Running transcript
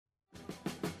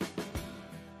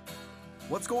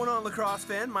What's going on, lacrosse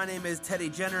fan? My name is Teddy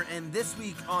Jenner, and this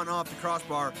week on Off the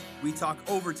Crossbar, we talk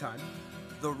overtime.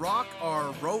 The Rock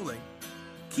are rolling,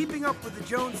 keeping up with the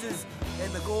Joneses,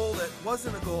 and the goal that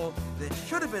wasn't a goal, that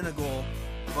should have been a goal,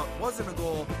 but wasn't a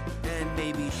goal, and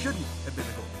maybe shouldn't have been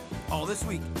a goal. All this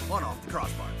week on Off the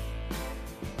Crossbar.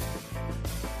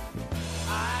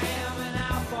 I am an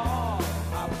outlaw.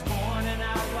 I was born an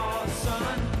outlaw's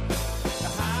son.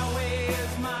 The highway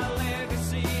is my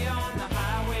legacy. On the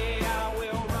highway I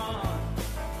will run.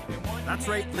 That's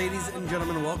right, ladies and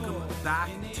gentlemen. Welcome back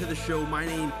to the show. My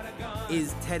name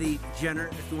is Teddy Jenner.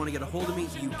 If you want to get a hold of me,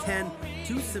 you can.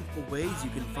 Two simple ways. You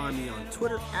can find me on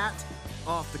Twitter at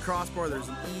Off the Crossbar. There's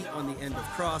an E on the end of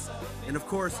cross. And of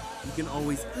course, you can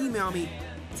always email me,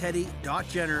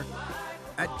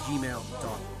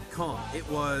 teddy.jenner@gmail.com. It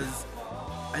was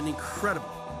an incredible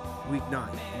week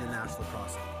 9 in the National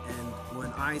Lacrosse League. And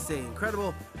when I say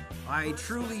incredible, I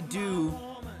truly do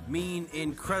mean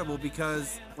incredible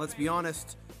because, let's be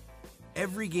honest,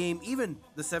 every game, even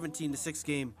the 17-6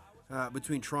 game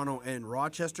between Toronto and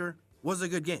Rochester, was a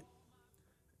good game.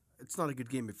 It's not a good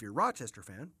game if you're a Rochester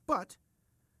fan, but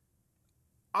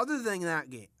other than that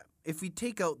game, if we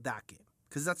take out that game,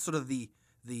 because that's sort of the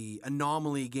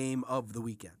anomaly game of the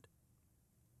weekend,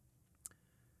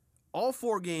 all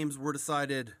 4 games were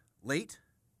decided late.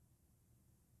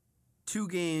 2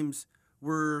 games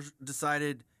were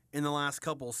decided in the last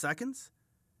couple seconds,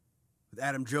 with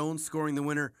Adam Jones scoring the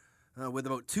winner with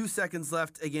about 2 seconds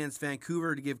left against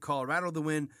Vancouver to give Colorado the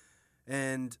win,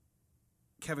 and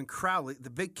Kevin Crowley, the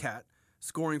Big Cat,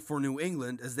 scoring for New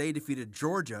England as they defeated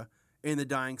Georgia in the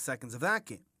dying seconds of that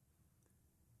game.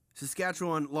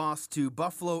 Saskatchewan lost to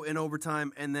Buffalo in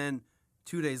overtime, and then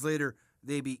 2 days later,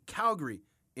 they beat Calgary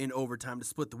in overtime to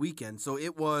split the weekend. So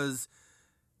it was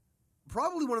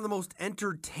probably one of the most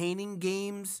entertaining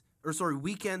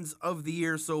weekends of the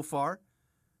year so far.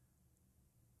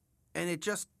 And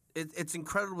it's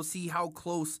incredible to see how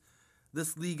close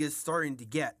this league is starting to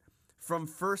get. From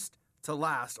first to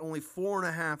last, only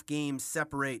 4.5 games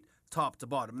separate top to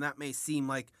bottom. That may seem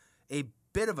like a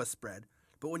bit of a spread,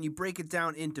 but when you break it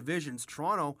down in divisions,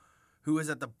 Toronto, who is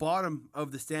at the bottom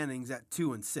of the standings at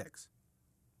 2-6,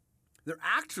 they're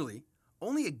actually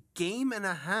only a game and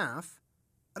a half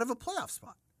out of a playoff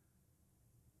spot.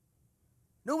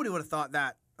 Nobody would have thought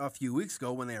that a few weeks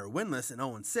ago when they were winless and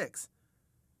 0-6.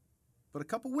 But a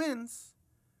couple wins,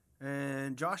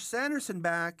 and Josh Sanderson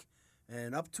back,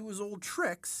 and up to his old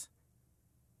tricks,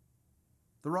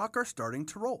 the Rock are starting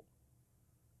to roll.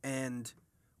 And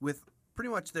with pretty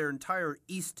much their entire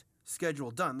East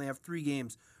schedule done, they have 3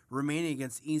 games remaining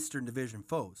against Eastern Division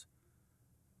foes.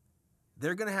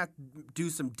 They're going to have to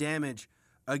do some damage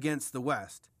against the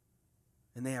West.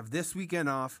 And they have this weekend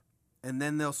off, and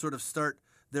then they'll sort of start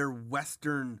their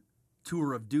Western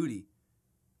tour of duty,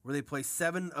 where they play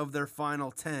 7 of their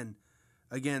final 10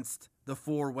 against the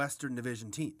 4 Western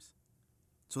Division teams.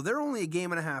 So they're only a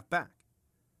game and a half back.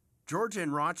 Georgia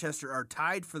and Rochester are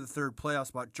tied for the 3rd playoff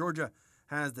spot. Georgia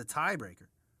has the tiebreaker.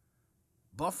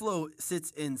 Buffalo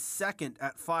sits in 2nd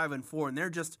at 5-4, and they're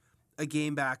just a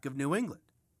game back of New England.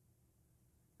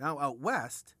 Now out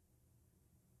west,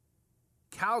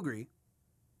 Calgary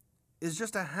is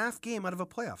just a half game out of a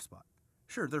playoff spot.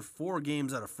 Sure, they're 4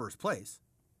 games out of first place.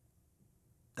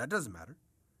 That doesn't matter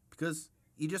because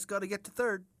you just got to get to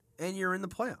 3rd and you're in the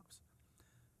playoffs.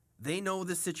 They know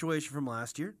this situation from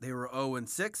last year. They were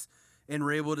 0-6 and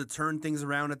were able to turn things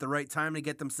around at the right time to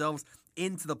get themselves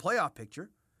into the playoff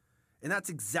picture. And that's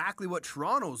exactly what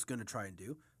Toronto's going to try and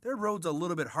do. Their road's a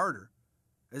little bit harder.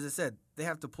 As I said, they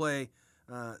have to play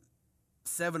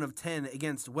 7 of 10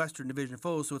 against Western Division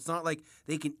foes, so it's not like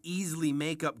they can easily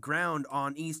make up ground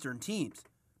on Eastern teams.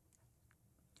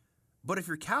 But if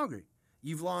you're Calgary,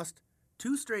 you've lost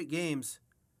 2 straight games.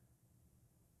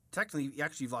 Technically,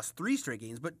 you've lost 3 straight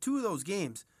games, but 2 of those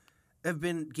games have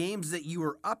been games that you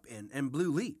were up in and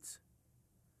blew leads.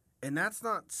 And that's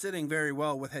not sitting very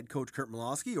well with head coach Kurt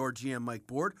Malosky or GM Mike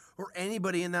Board or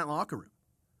anybody in that locker room.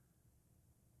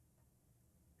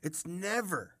 It's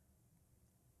never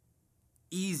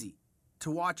easy to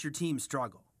watch your team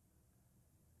struggle.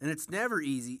 And it's never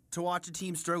easy to watch a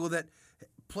team struggle that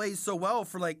plays so well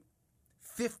for like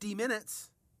 50 minutes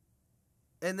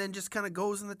and then just kind of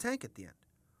goes in the tank at the end.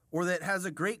 Or that has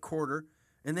a great quarter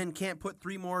and then can't put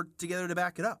 3 more together to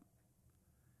back it up.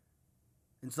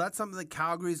 And so that's something that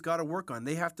Calgary's got to work on.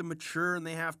 They have to mature and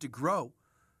they have to grow.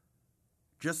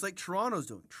 Just like Toronto's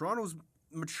doing. Toronto's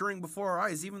maturing before our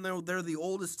eyes, even though they're the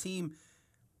oldest team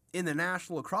in the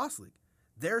National Lacrosse League.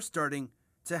 They're starting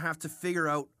to have to figure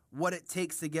out what it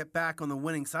takes to get back on the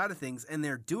winning side of things, and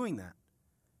they're doing that.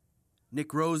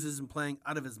 Nick Rose isn't playing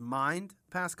out of his mind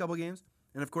the past couple games.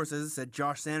 And, of course, as I said,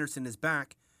 Josh Sanderson is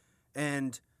back.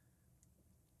 And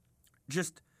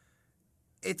just,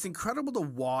 it's incredible to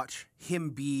watch him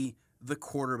be the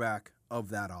quarterback of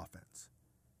that offense.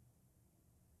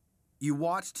 You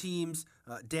watch teams,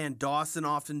 Dan Dawson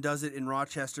often does it in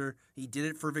Rochester. He did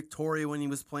it for Victoria when he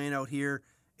was playing out here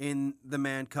in the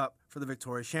Mann Cup for the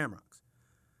Victoria Shamrocks.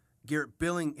 Garrett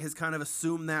Billing has kind of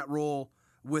assumed that role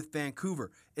with Vancouver.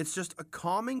 It's just a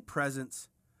calming presence,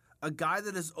 a guy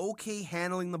that is okay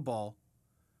handling the ball,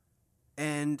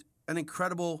 and an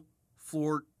incredible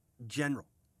floor general.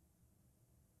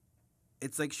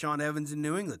 It's like Sean Evans in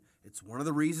New England. It's one of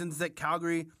the reasons that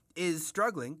Calgary is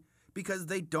struggling, because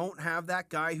they don't have that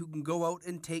guy who can go out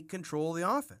and take control of the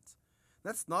offense.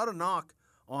 That's not a knock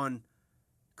on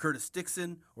Curtis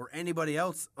Dixon or anybody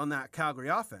else on that Calgary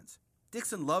offense.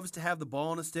 Dixon loves to have the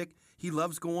ball on a stick. He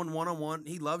loves going one-on-one.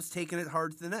 He loves taking it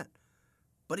hard to the net.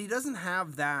 But he doesn't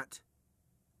have that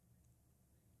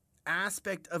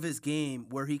aspect of his game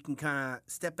where he can kind of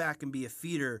step back and be a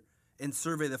feeder and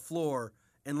survey the floor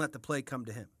and let the play come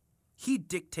to him. He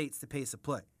dictates the pace of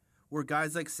play, where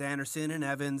guys like Sanderson and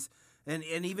Evans, and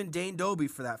even Dane Doby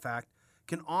for that fact,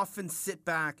 can often sit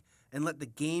back and let the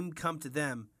game come to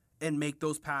them and make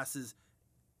those passes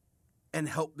and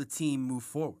help the team move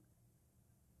forward.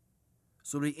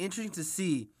 So it'll be interesting to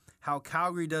see how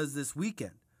Calgary does this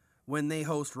weekend when they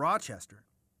host Rochester,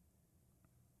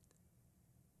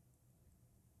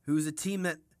 who's a team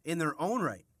that in their own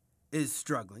right is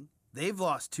struggling. They've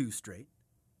lost 2 straight.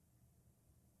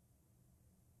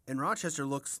 And Rochester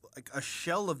looks like a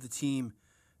shell of the team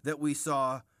that we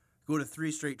saw go to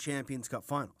 3 straight Champions Cup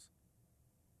finals.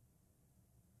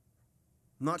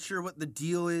 I'm not sure what the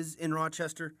deal is in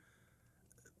Rochester.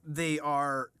 They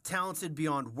are talented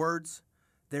beyond words.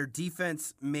 Their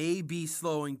defense may be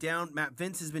slowing down. Matt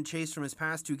Vince has been chased from his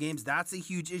past 2 games. That's a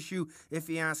huge issue, if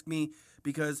you ask me,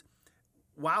 because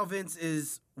while Vince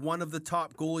is one of the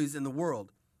top goalies in the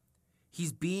world,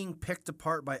 he's being picked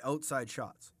apart by outside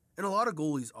shots. And a lot of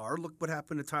goalies are. Look what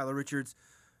happened to Tyler Richards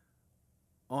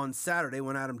on Saturday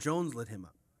when Adam Jones lit him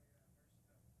up.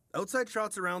 Outside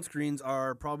shots around screens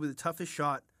are probably the toughest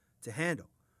shot to handle.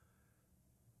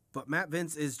 But Matt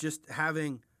Vince is just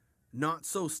having not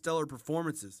so stellar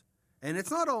performances. And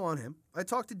it's not all on him. I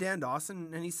talked to Dan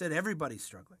Dawson, and he said everybody's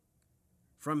struggling.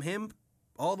 From him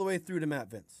all the way through to Matt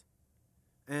Vince.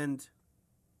 And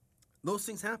those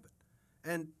things happen.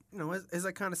 And, you know, as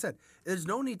I kind of said, there's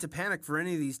no need to panic for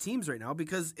any of these teams right now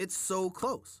because it's so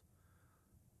close.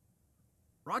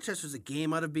 Rochester's a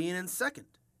game out of being in second.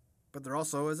 But they're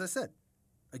also, as I said,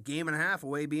 a game and a half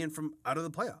away being from out of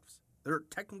the playoffs. They're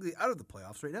technically out of the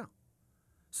playoffs right now.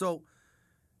 So,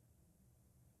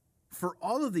 for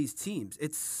all of these teams,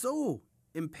 it's so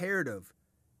imperative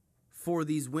for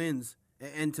these wins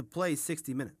and to play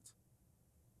 60 minutes.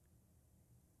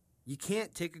 You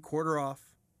can't take a quarter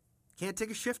off. Can't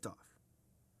take a shift off.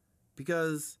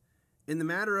 Because in the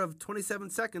matter of 27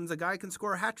 seconds, a guy can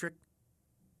score a hat trick.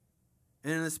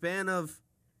 And in a span of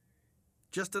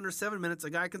just under 7 minutes, a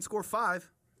guy can score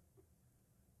 5.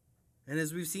 And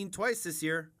as we've seen twice this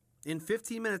year, in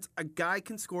 15 minutes, a guy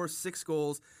can score 6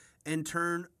 goals and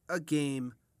turn a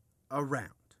game around.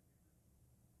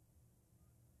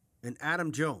 And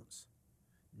Adam Jones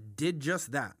did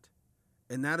just that.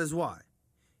 And that is why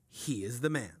he is the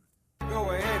man.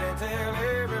 Go ahead and tell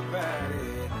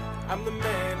everybody I'm the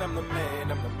man, I'm the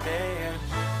man, I'm the man.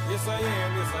 Yes I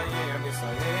am, yes I am, yes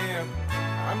I am.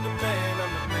 I'm the man,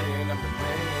 I'm the man, I'm the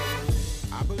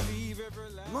man. I believe every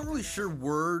lie. I'm not really sure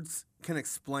words can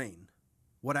explain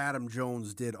what Adam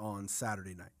Jones did on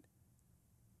Saturday night.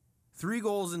 3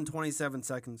 goals in 27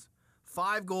 seconds,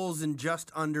 5 goals in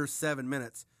just under 7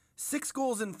 minutes, 6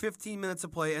 goals in 15 minutes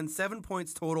of play, and 7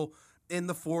 points total in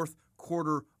the 4th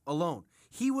quarter alone.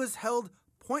 He was held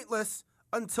pointless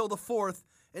until the 4th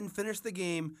and finished the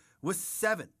game with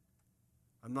 7.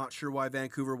 I'm not sure why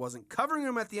Vancouver wasn't covering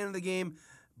him at the end of the game,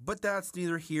 but that's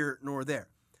neither here nor there.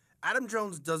 Adam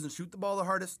Jones doesn't shoot the ball the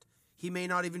hardest. He may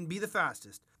not even be the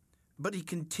fastest, but he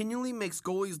continually makes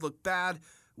goalies look bad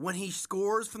when he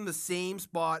scores from the same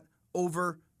spot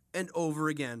over and over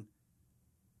again,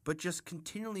 but just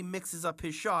continually mixes up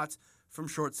his shots from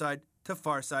short side to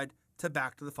far side to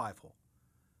back to the 5-hole.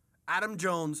 Adam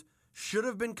Jones should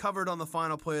have been covered on the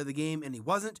final play of the game, and he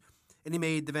wasn't, and he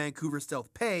made the Vancouver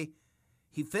Stealth pay.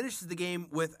 He finishes the game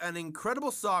with an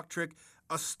incredible sock trick,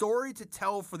 a story to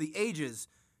tell for the ages,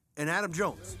 and Adam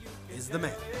Jones is the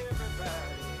man.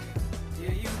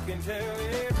 Yeah, you can tell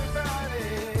everybody.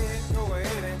 Go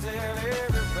ahead and tell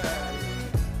everybody.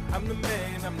 I'm the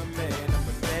man, I'm the man, I'm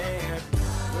the man.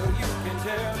 Well, you can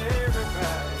tell everybody.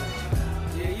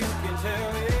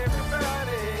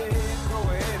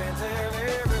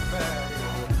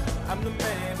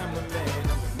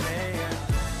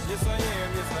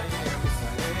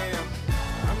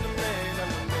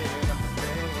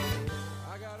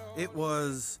 It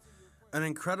was an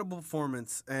incredible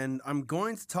performance, and I'm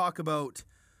going to talk about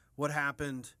what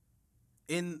happened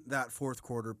in that fourth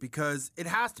quarter because it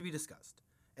has to be discussed.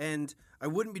 And I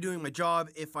wouldn't be doing my job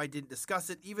if I didn't discuss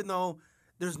it, even though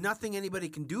there's nothing anybody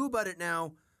can do about it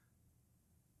now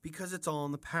because it's all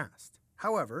in the past.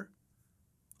 However,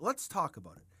 let's talk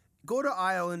about it. Go to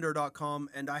islander.com,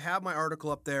 and I have my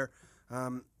article up there,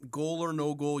 goal or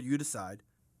no goal, you decide.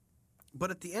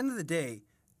 But at the end of the day,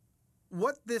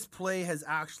 what this play has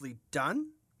actually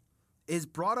done is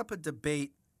brought up a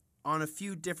debate on a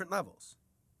few different levels.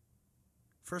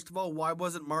 First of all, why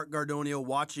wasn't Mark Gardonio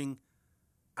watching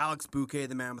Alex Bouquet,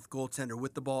 the Mammoth goaltender,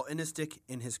 with the ball in his stick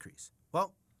in his crease?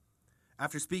 Well,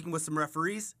 after speaking with some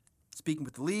referees, speaking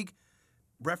with the league,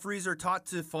 referees are taught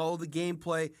to follow the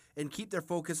gameplay and keep their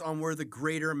focus on where the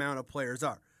greater amount of players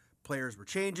are. Players were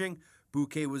changing.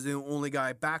 Bouquet was the only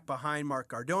guy back behind Mark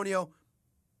Gardonio.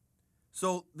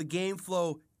 So the game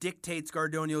flow dictates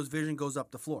Gardonio's vision goes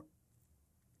up the floor.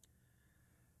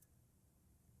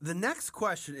 The next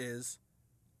question is,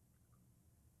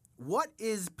 what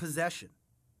is possession?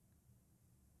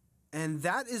 And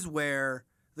that is where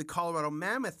the Colorado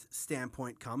Mammoth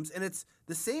standpoint comes, and it's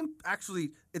the same,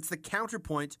 actually, it's the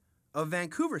counterpoint of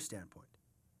Vancouver's standpoint.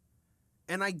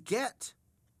 And I get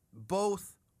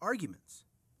both arguments.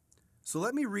 So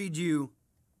let me read you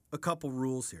a couple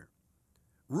rules here.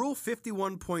 Rule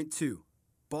 51.2,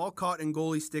 ball caught in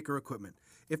goalie stick or equipment.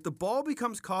 If the ball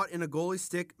becomes caught in a goalie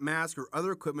stick, mask, or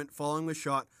other equipment following the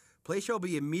shot, play shall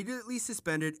be immediately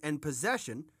suspended and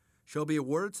possession shall be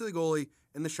awarded to the goalie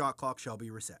and the shot clock shall be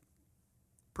reset.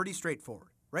 Pretty straightforward,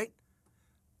 right?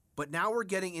 But now we're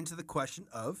getting into the question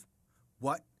of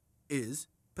what is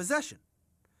possession?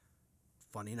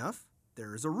 Funny enough,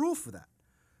 there is a rule for that.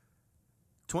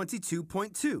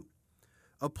 22.2.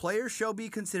 A player shall be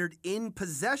considered in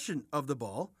possession of the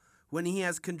ball when he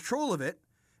has control of it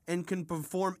and can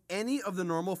perform any of the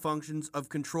normal functions of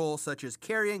control such as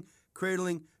carrying,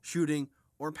 cradling, shooting,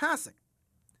 or passing.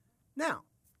 Now,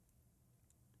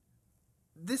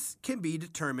 this can be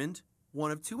determined one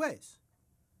of two ways.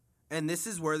 And this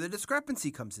is where the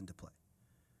discrepancy comes into play.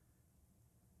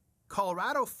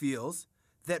 Colorado feels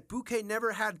that Bouquet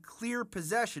never had clear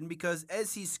possession because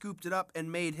as he scooped it up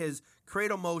and made his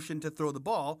cradle motion to throw the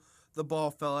ball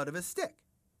fell out of his stick.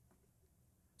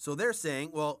 So they're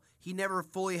saying, well, he never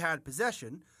fully had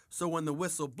possession, so when the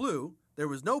whistle blew, there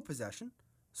was no possession,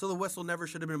 so the whistle never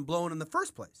should have been blown in the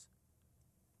first place.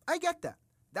 I get that.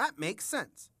 That makes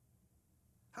sense.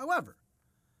 However,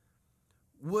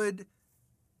 would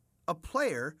a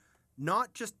player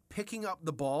not just picking up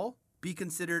the ball be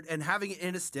considered, and having it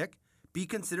in a stick, be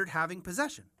considered having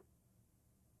possession?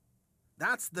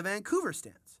 That's the Vancouver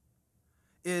stance.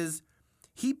 Is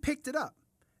he picked it up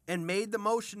and made the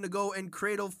motion to go and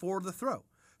cradle for the throw.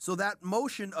 So that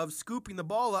motion of scooping the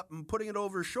ball up and putting it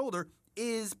over his shoulder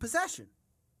is possession.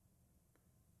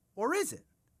 Or is it?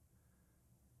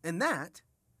 And that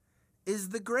is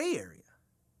the gray area.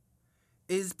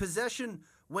 Is possession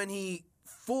when he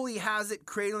fully has it,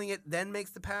 cradling it, then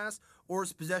makes the pass, or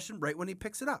is possession right when he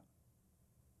picks it up?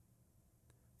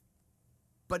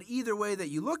 But either way that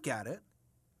you look at it,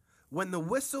 when the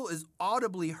whistle is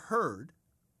audibly heard,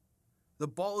 the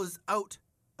ball is out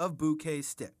of Bouquet's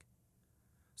stick.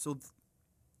 So,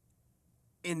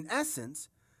 in essence,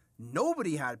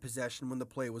 nobody had possession when the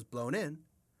play was blown in,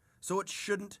 so it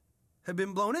shouldn't have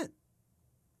been blown in.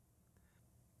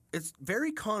 It's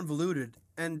very convoluted,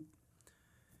 and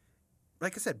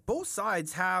like I said, both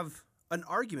sides have an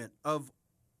argument of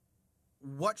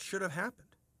what should have happened.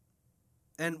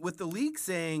 And with the league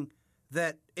saying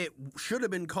that it should have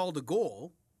been called a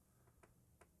goal,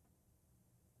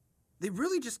 they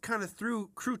really just kind of threw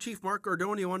crew chief Mark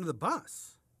Gardonio under the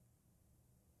bus.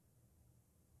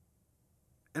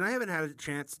 And I haven't had a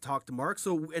chance to talk to Mark,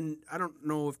 and I don't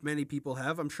know if many people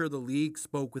have. I'm sure the league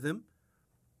spoke with him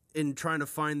in trying to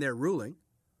find their ruling.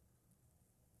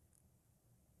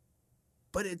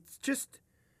 But it's just,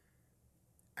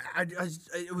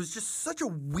 it was just such a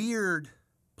weird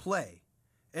play,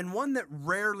 and one that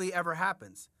rarely ever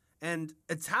happens. And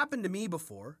it's happened to me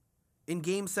before in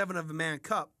Game 7 of the Mann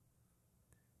Cup,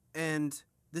 and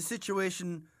the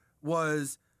situation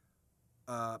was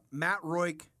Matt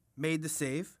Royk made the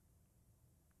save.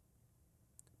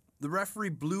 The referee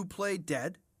blew play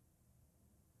dead,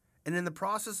 and in the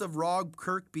process of Rob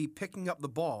Kirkby picking up the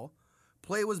ball,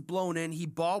 play was blown in, he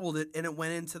bobbled it, and it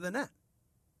went into the net.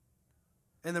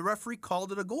 And the referee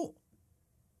called it a goal.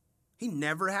 He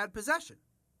never had possession.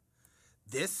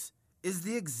 This is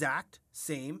the exact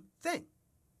same thing.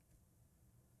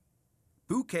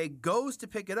 Bouquet goes to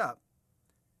pick it up.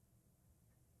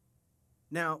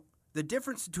 Now, The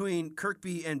difference between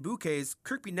Kirkby and Bouquet is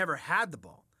Kirkby never had the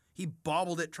ball. He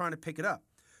bobbled it trying to pick it up.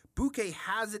 Bouquet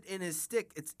has it in his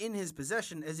stick. It's in his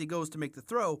possession as he goes to make the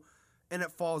throw, and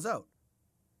it falls out.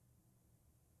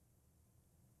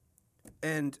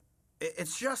 And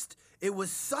it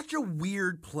was such a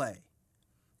weird play.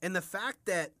 And the fact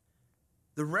that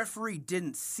the referee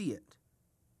didn't see it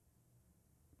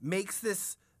makes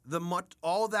this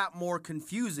all that more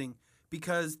confusing,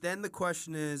 because then the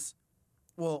question is,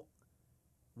 well,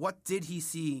 what did he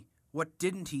see? What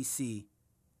didn't he see?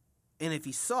 And if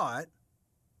he saw it,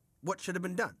 what should have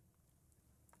been done?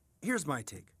 Here's my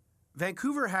take.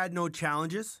 Vancouver had no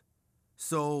challenges,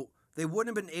 so they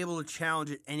wouldn't have been able to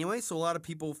challenge it anyway, so a lot of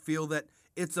people feel that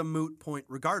it's a moot point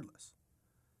regardless.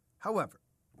 However,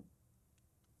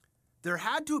 there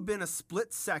had to have been a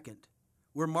split second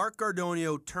where Mark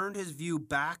Gardonio turned his view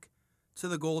back to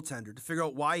the goaltender to figure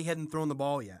out why he hadn't thrown the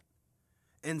ball yet,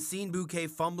 and seen Bouquet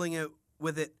fumbling it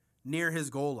with it near his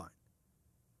goal line.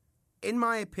 In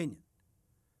my opinion,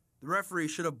 the referee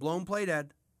should have blown play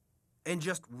dead and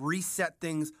just reset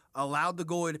things, allowed the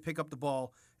goalie to pick up the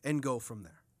ball and go from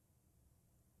there.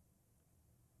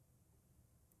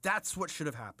 That's what should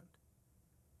have happened.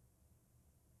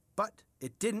 But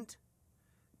it didn't.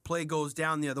 Play goes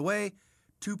down the other way.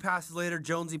 2 passes later,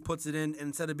 Jonesy puts it in, and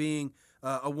instead of being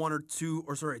a 2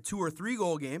 or 3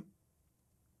 goal game,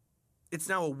 it's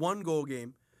now a 1 goal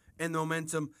game, and the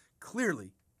momentum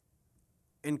clearly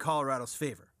in Colorado's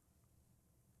favor.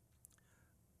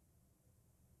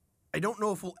 I don't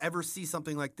know if we'll ever see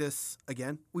something like this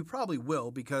again. We probably will,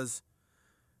 because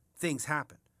things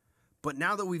happen. But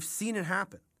now that we've seen it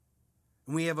happen,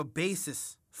 and we have a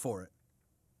basis for it,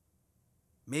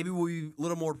 maybe we'll be a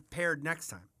little more prepared next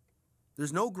time.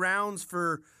 There's no grounds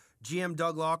for GM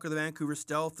Doug Locke or the Vancouver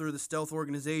Stealth or the Stealth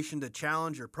organization to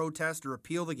challenge or protest or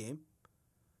appeal the game.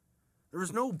 There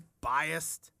was no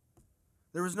bias.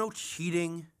 There was no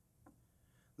cheating.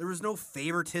 There was no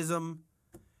favoritism.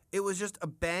 It was just a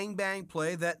bang-bang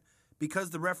play that,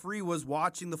 because the referee was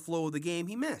watching the flow of the game,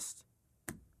 he missed.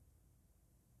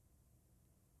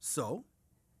 So,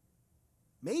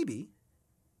 maybe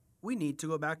we need to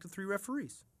go back to 3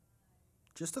 referees.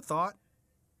 Just a thought.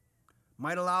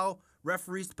 Might allow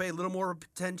referees to pay a little more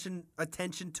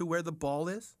attention to where the ball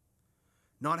is,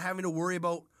 not having to worry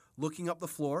about looking up the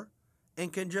floor,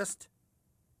 and can just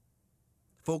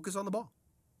focus on the ball.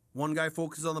 One guy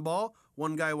focuses on the ball,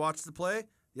 one guy watches the play,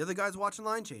 the other guy's watching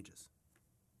line changes.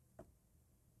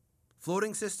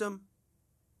 Floating system,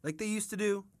 like they used to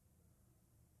do.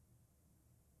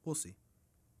 We'll see.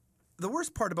 The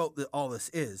worst part about all this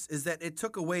is that it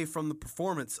took away from the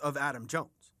performance of Adam Jones.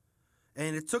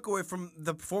 And it took away from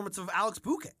the performance of Alex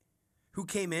Bouquet, who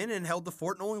came in and held the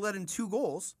fort and only let in 2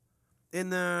 goals in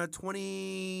the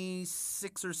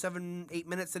 26 or 8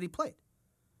 minutes that he played.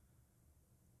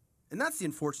 And that's the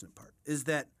unfortunate part, is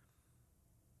that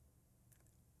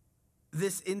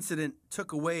this incident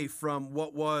took away from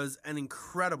what was an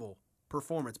incredible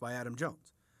performance by Adam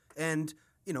Jones. And,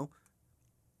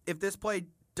 if this play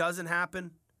doesn't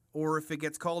happen, or if it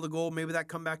gets called a goal, maybe that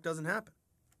comeback doesn't happen.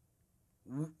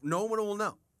 No one will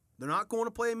know. They're not going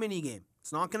to play a mini game.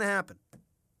 It's not going to happen.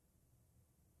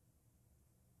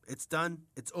 It's done.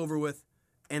 It's over with.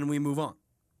 And we move on.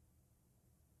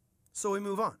 So we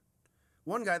move on.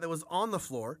 One guy that was on the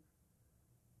floor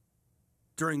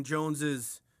during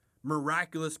Jones's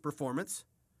miraculous performance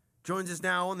joins us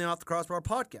now on the Off the Crossbar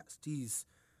podcast. He's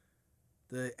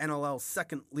the NLL's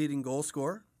 2nd leading goal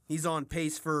scorer. He's on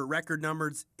pace for record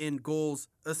numbers in goals,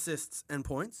 assists, and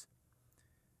points.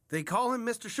 They call him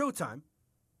Mr. Showtime.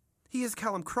 He is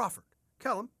Callum Crawford.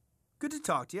 Callum, good to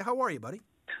talk to you. How are you, buddy?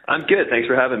 I'm good. Thanks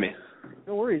for having me.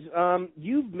 No worries.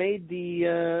 You've made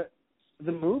the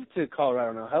move to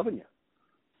Colorado now, haven't you?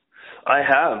 I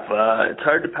have. It's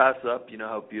hard to pass up,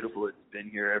 how beautiful it's been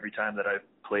here every time that I've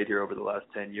played here over the last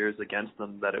 10 years against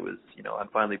them, that it was, I'm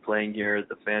finally playing here.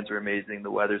 The fans are amazing.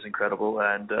 The weather's incredible.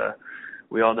 And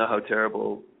we all know how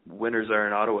terrible winters are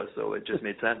in Ottawa, so it just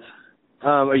made sense.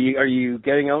 Are you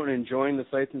getting out and enjoying the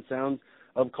sights and sounds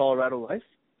of Colorado life?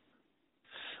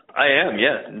 I am,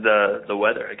 yeah. The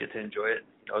weather, I get to enjoy it.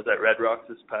 I was at Red Rocks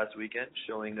this past weekend,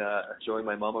 showing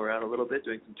my mom around a little bit,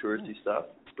 doing some touristy stuff.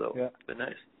 So yeah. It's been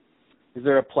nice. Is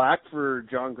there a plaque for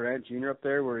John Grant Jr. up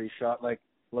there where he shot like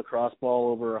a lacrosse ball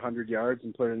over 100 yards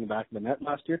and put it in the back of the net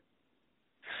last year?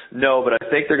 No, but I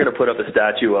think they're going to put up a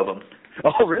statue of him.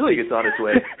 Oh, really? I think it's on its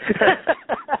way.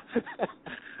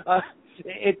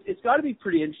 It's got to be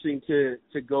pretty interesting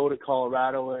to go to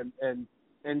Colorado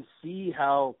and see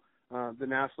how the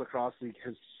National Lacrosse League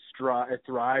has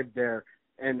thrived there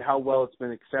and how well it's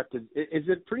been accepted. Is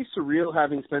it pretty surreal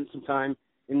having spent some time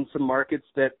in some markets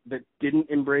that didn't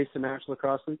embrace the National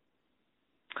Lacrosse League?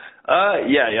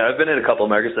 Yeah. I've been in a couple of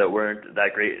markets that weren't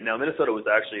that great. Now, Minnesota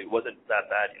wasn't that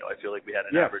bad. I feel like we had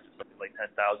an average of something like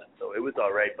 10,000, so it was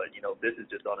all right. But, this is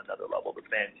just on another level. The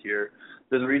fans here,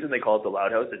 there's a reason they call it the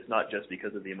Loud House. It's not just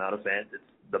because of the amount of fans. It's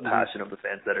the passion of the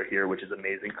fans that are here, which is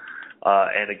amazing.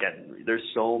 And again, there's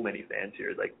so many fans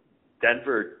here. Like,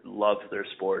 Denver loves their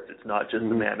sports. It's not just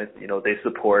the Mammoth. They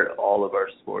support all of our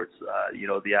sports.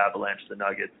 The Avalanche, the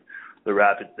Nuggets, the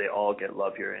Rapids, they all get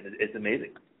love here, and it's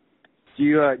amazing. Do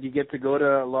you get to go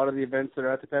to a lot of the events that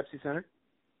are at the Pepsi Center?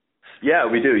 Yeah,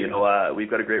 we do. We've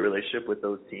got a great relationship with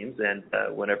those teams, and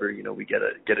whenever we get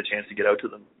a chance to get out to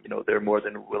them, they're more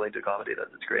than willing to accommodate us.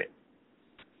 It's great.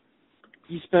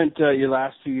 You spent your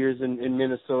last 2 years in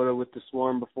Minnesota with the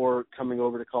Swarm before coming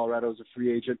over to Colorado as a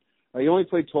free agent. You only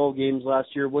played 12 games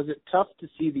last year. Was it tough to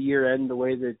see the year end the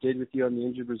way that it did with you on the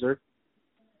injured reserve?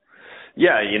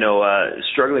 Yeah,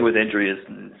 struggling with injury is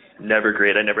never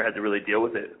great. I never had to really deal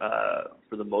with it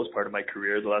for the most part of my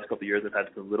career. The last couple of years I've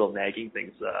had some little nagging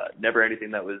things, never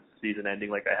anything that was season ending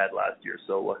like I had last year.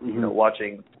 So,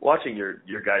 watching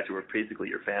your guys who are basically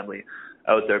your family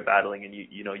out there battling, and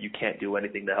you can't do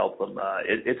anything to help them.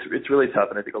 It's really tough,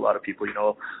 and I think a lot of people,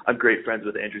 I'm great friends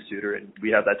with Andrew Suter, and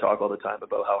we have that talk all the time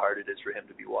about how hard it is for him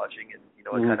to be watching. And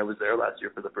I kind of was there last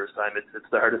year for the first time.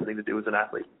 It's the hardest thing to do as an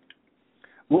athlete.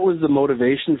 What was the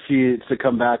motivation for you to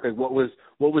come back? Like, what was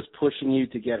pushing you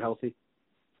to get healthy?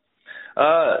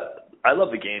 I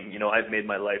love the game. I've made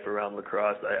my life around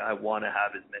lacrosse. I want to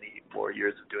have as many more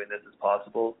years of doing this as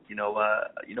possible.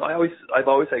 I've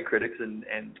always had critics and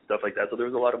stuff like that. So there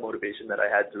was a lot of motivation that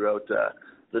I had throughout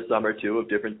the summer too, of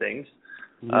different things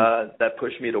that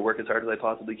push me to work as hard as I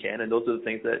possibly can. And those are the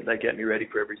things that get me ready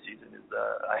for every season.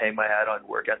 I hang my hat on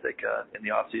work ethic in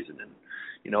the off season,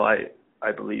 and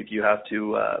I believe you have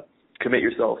to commit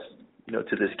yourself,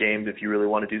 to this game if you really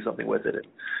want to do something with it. And,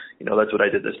 that's what I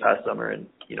did this past summer, and,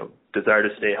 desire to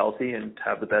stay healthy and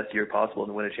have the best year possible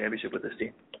and win a championship with this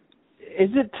team. Is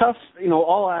it tough?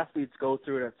 All athletes go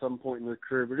through it at some point in their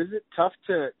career, but is it tough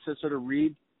to sort of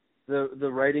read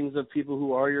the writings of people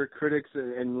who are your critics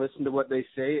and listen to what they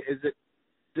say?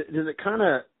 Does it kind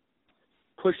of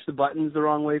push the buttons the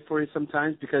wrong way for you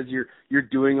sometimes because you're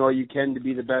doing all you can to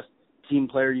be the best team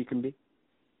player you can be?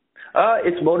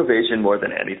 It's motivation more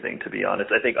than anything, to be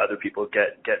honest. I think other people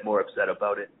get more upset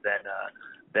about it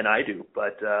than I do,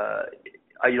 but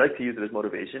I like to use it as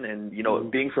motivation.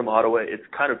 And being from Ottawa, it's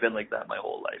kind of been like that my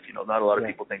whole life. Not a lot of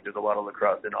people think there's a lot of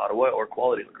lacrosse in Ottawa or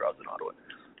quality lacrosse in Ottawa.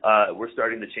 We're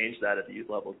starting to change that at the youth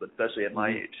levels, but especially at my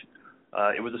age.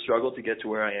 It was a struggle to get to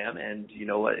where I am, and you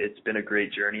know what? It's been a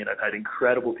great journey, and I've had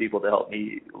incredible people to help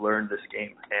me learn this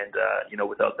game. And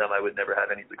without them, I would never have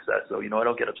any success. So I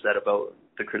don't get upset about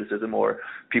the criticism or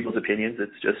people's opinions.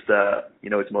 It's just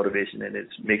it's motivation, and it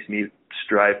makes me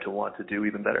strive to want to do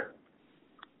even better.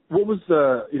 What was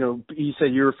you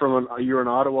said you're an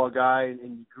Ottawa guy,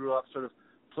 and you grew up sort of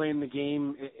playing the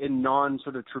game in non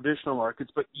sort of traditional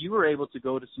markets, but you were able to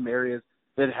go to some areas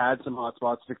that had some hot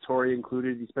spots, Victoria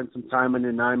included. You spent some time in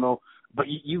Nanaimo, but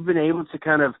you've been able to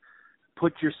kind of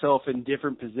put yourself in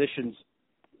different positions.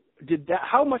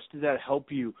 How much did that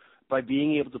help you by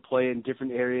being able to play in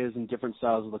different areas and different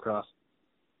styles of lacrosse?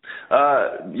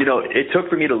 It took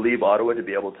for me to leave Ottawa to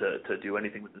be able to do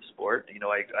anything with the sport.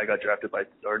 I got drafted I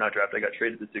got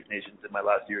traded to Six Nations in my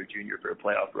last year of junior for a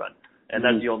playoff run. And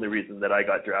that's the only reason that I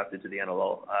got drafted to the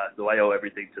NLL. So I owe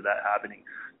everything to that happening.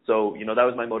 So, that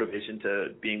was my motivation to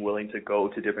being willing to go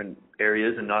to different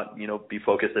areas and not, be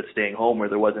focused at staying home where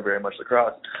there wasn't very much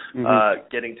lacrosse.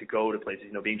 Getting to go to places,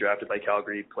 being drafted by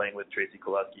Calgary, playing with Tracy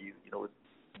Kolaski, was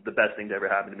the best thing to ever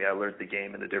happen to me. I learned the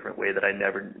game in a different way that I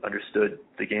never understood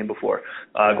the game before.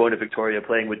 Going to Victoria,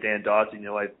 playing with Dan Dawson,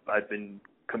 I've been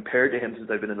compared to him since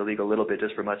I've been in the league a little bit,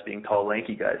 just from us being tall,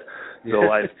 lanky guys. So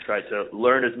I've tried to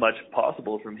learn as much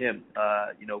possible from him.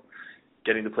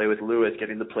 Getting to play with Lewis,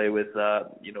 getting to play with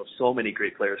so many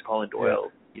great players, Colin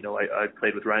Doyle. I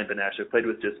played with Ryan Benesh. I played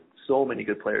with just so many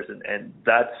good players, and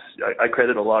that's I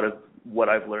credit a lot of what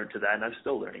I've learned to that, and I'm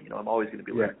still learning. I'm always going to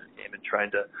be learning this game and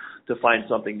trying to find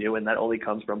something new, and that only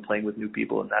comes from playing with new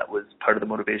people, and that was part of the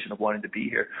motivation of wanting to be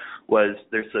here. Was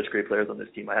there's such great players on this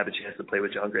team. I have a chance to play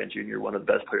with John Grant Jr., one of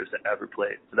the best players to ever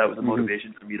play. So that was a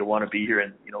motivation for me to want to be here,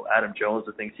 and Adam Jones,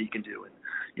 the things he can do, and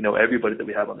everybody that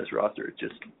we have on this roster. It's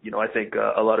just I think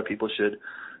a lot of people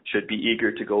should be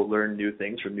eager to go learn new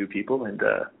things from new people, and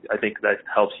I think that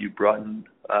helps you broaden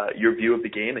your view of the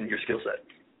game and your skill set.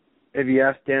 Have you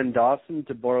asked Dan Dawson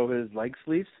to borrow his leg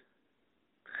sleeves?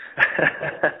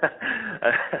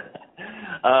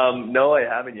 No, I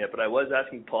haven't yet, but I was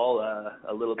asking Paul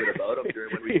a little bit about him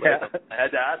during when we played them. I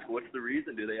had to ask, what's the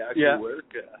reason? Do they actually work?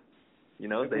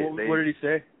 What did he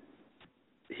say?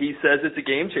 He says it's a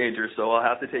game changer, so I'll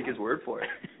have to take his word for it.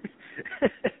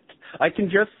 I can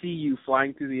just see you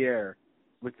flying through the air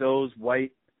with those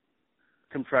white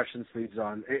compression sleeves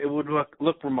on. It would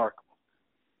look remarkable.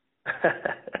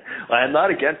 Well, I'm not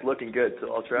against looking good,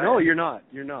 so I'll try. No, you're not.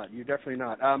 You're definitely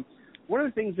not. One of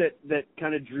the things that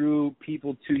kind of drew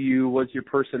people to you was your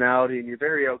personality, and you're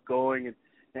very outgoing,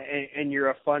 and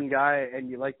you're a fun guy, and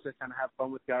you like to kind of have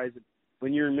fun with guys.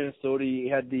 When you're in Minnesota,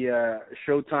 you had the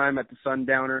Showtime at the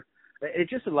Sundowner. It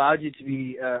just allowed you to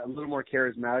be a little more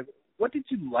charismatic. What did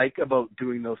you like about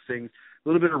doing those things? A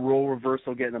little bit of role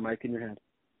reversal, getting a mic in your hand.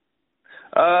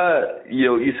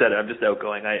 You said it. I'm just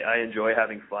outgoing. I enjoy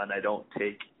having fun. I don't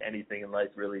take anything in life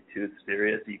really too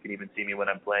serious. You can even see me when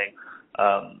I'm playing.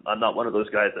 I'm not one of those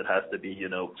guys that has to be,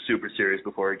 super serious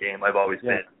before a game. I've always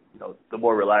been, the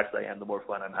more relaxed I am, the more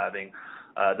fun I'm having,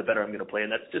 the better I'm going to play.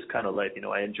 And that's just kind of life.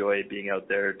 I enjoy being out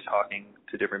there talking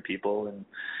to different people and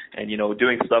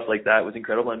doing stuff like that was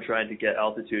incredible. I'm trying to get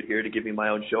Altitude here to give me my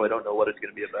own show. I don't know what it's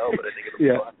going to be about, but I think it'll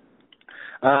be fun.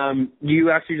 You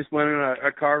actually just went on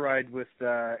a car ride with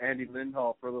Andy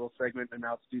Lindhall for a little segment in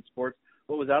Altitude Sports.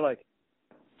 What was that like?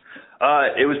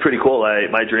 It was pretty cool.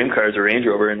 My dream car is a Range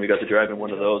Rover, and we got to drive in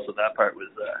one of those, so that part was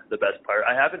the best part.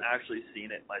 I haven't actually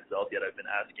seen it myself yet. I've been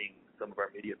asking some of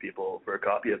our media people for a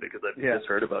copy of it because I've just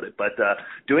heard about it. But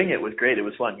doing it was great. It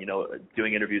was fun,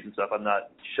 doing interviews and stuff. I'm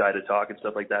not shy to talk and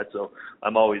stuff like that, so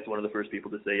I'm always one of the first people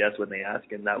to say yes when they ask,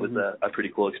 and that was a pretty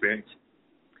cool experience.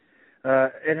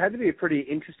 It had to be a pretty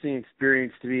interesting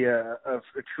experience to be a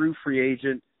true free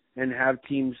agent and have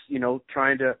teams,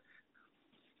 trying to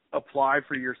apply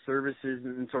for your services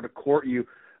and sort of court you.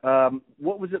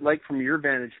 What was it like from your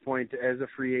vantage point as a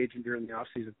free agent during the off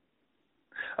season?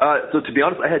 So to be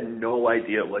honest, I had no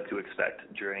idea what to expect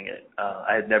during it.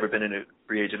 I had never been a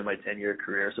free agent in my 10-year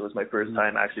career, so it was my first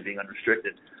time actually being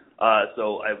unrestricted.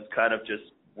 So I was kind of just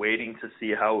waiting to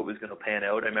see how it was going to pan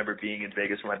out. I remember being in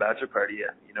Vegas for my bachelor party,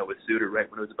 with Suter right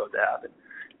when it was about to happen.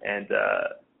 And,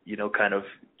 kind of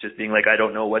just being like, I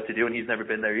don't know what to do, and he's never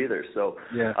been there either. So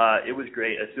it was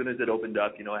great. As soon as it opened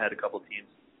up, I had a couple teams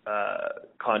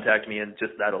contact me, and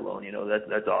just that alone,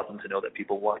 that's awesome to know that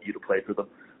people want you to play for them.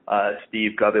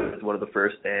 Steve Govett was one of the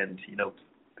first, and,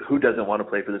 who doesn't want to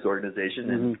play for this organization?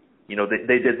 And,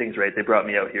 they did things right. They brought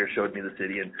me out here, showed me the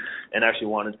city, and actually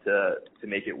wanted to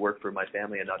make it work for my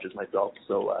family and not just myself.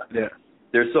 So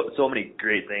there's so many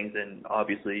great things, and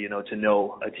obviously, to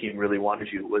know a team really wanted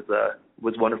you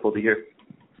was wonderful to hear.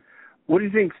 What do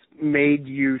you think made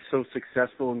you so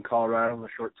successful in Colorado in the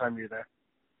short time you're there?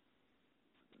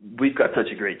 We've got such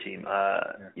a great team.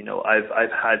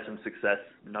 I've had some success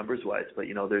numbers wise, but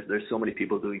there's so many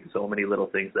people doing so many little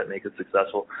things that make it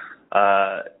successful.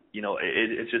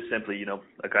 It's just simply,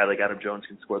 a guy like Adam Jones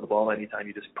can score the ball anytime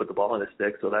you just put the ball on his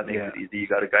stick, so that makes it easy. You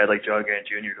got a guy like John Grant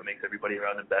Jr. who makes everybody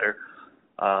around him better.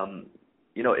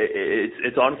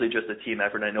 It's honestly just a team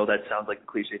effort. I know that sounds like a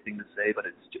cliche thing to say, but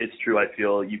it's true. I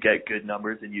feel you get good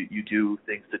numbers and you do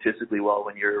things statistically well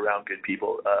when you're around good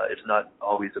people. It's not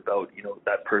always about,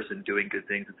 that person doing good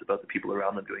things. It's about the people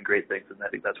around them doing great things, and I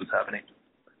think that's what's happening.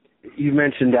 You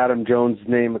mentioned Adam Jones'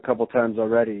 name a couple times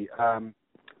already.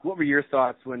 What were your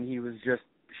thoughts when he was just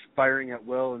firing at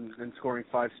will and scoring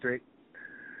 5 straight?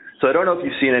 So I don't know if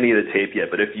you've seen any of the tape yet,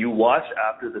 but if you watch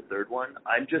after the third one,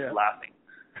 I'm just laughing.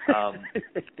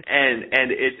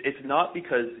 And it's not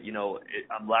because,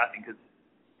 I'm laughing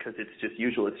because it's just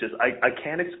usual. It's just, I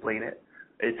can't explain it.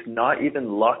 It's not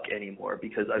even luck anymore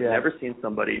because I've never seen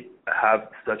somebody have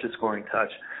such a scoring touch.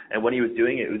 And when he was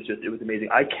doing it, it was amazing.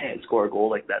 I can't score a goal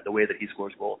like that the way that he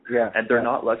scores goals. And they're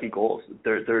not lucky goals.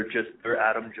 They're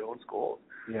Adam Jones goals.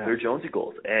 They're Jonesy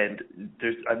goals. And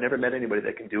I've never met anybody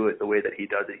that can do it the way that he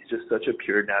does it. He's just such a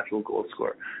pure natural goal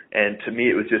scorer. And to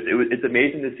me, it's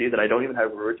amazing to see that I don't even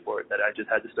have words for it, that I just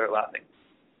had to start laughing.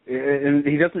 And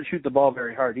he doesn't shoot the ball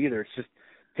very hard either. It's just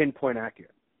pinpoint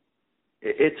accurate.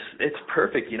 It's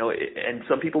perfect, and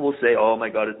some people will say, oh my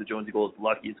God, it's a Jonesy goal, it's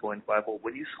lucky, it's going 5. Well,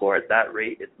 when you score at that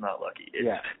rate, it's not lucky.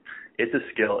 It's a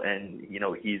skill, and,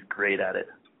 he's great at it.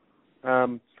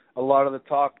 A lot of the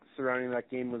talk surrounding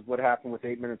that game was what happened with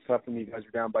 8 minutes left when you guys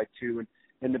were down by 2,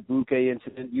 and the Bouquet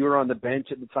incident. You were on the bench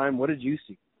at the time. What did you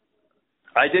see?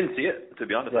 I didn't see it, to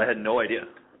be honest. I had no idea.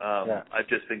 I've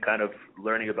just been kind of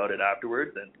learning about it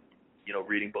afterwards, and,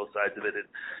 reading both sides of it. And,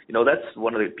 that's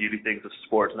one of the beauty things of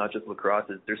sports, not just lacrosse,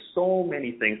 is there's so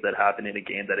many things that happen in a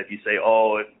game that if you say,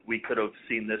 if we could have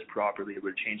seen this properly, it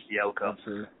would have changed the outcome.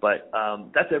 Absolutely. But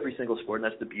that's every single sport,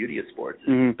 and that's the beauty of sports.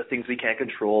 Mm-hmm. The things we can't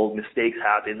control, mistakes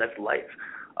happen, that's life.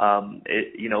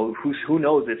 Who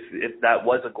knows if that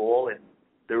was a goal and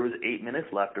there was 8 minutes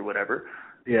left or whatever.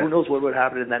 Yeah. Who knows what would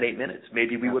happen in that 8 minutes?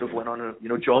 Maybe we would have went on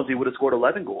Jonesy would have scored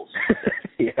 11 goals.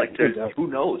 Who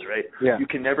knows, right? Yeah. You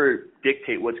can never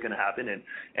dictate what's going to happen,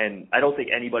 and I don't think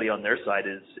anybody on their side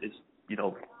is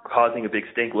causing a big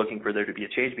stink looking for there to be a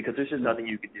change, because there's just nothing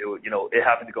you can do. It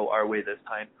happened to go our way this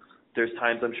time. There's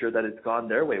times I'm sure that it's gone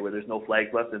their way where there's no flags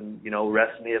left, and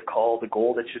refs may have called a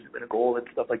goal that should have been a goal and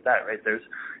stuff like that, right?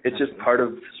 It's just part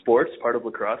of sports, part of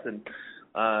lacrosse, and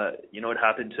it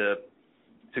happened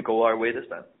to go our way this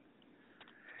time.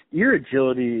 Your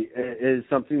agility is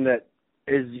something that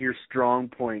is your strong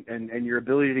point, and your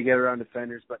ability to get around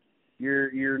defenders, but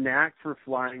your knack for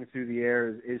flying through the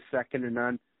air is second to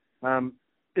none.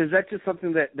 Is that just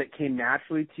something that came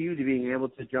naturally to you, to being able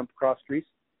to jump across crease?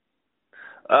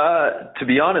 To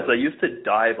be honest, I used to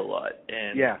dive a lot,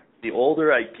 and the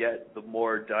older I get, the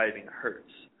more diving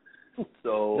hurts.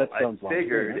 So I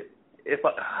figured,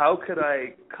 how could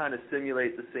I kind of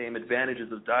simulate the same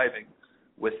advantages of diving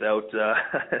without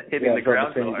hitting the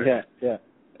ground so hard? Yeah.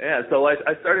 So I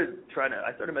started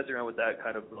messing around with that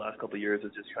kind of the last couple of years,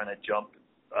 of just trying to jump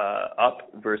up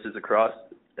versus across.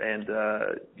 And,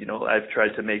 I've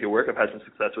tried to make it work. I've had some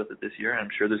success with it this year. I'm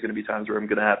sure there's going to be times where I'm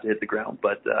going to have to hit the ground.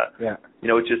 But,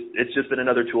 it's just been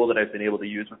another tool that I've been able to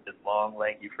use with this long,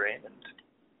 lanky frame.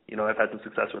 And, I've had some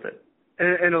success with it.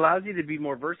 And it allows you to be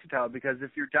more versatile, because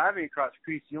if you're diving across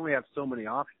crease, you only have so many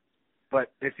options.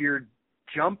 But if you're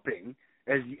jumping,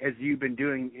 as you've been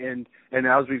doing, and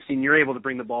as we've seen, you're able to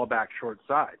bring the ball back short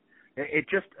side. It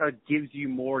just gives you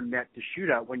more net to shoot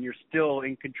at when you're still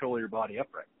in control of your body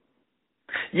upright.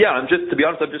 Yeah, to be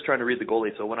honest, I'm just trying to read the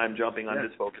goalie. So when I'm jumping, I'm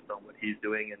just focused on what he's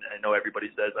doing. And I know everybody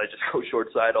says I just go short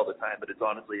side all the time, but it's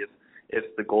honestly, if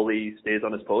the goalie stays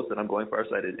on his post and I'm going far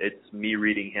side, it's me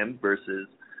reading him versus,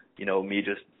 me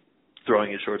just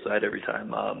throwing it short side every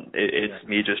time. It's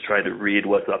me just trying to read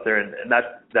what's up there. And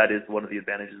that is one of the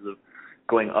advantages of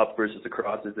going up versus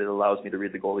across, is it allows me to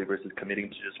read the goalie versus committing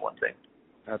to just one thing.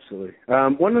 Absolutely.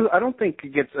 I don't think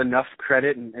it gets enough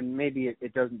credit, and maybe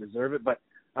it doesn't deserve it, but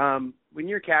when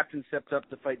your captain stepped up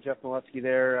to fight Jeff Molesky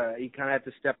there, he kind of had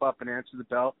to step up and answer the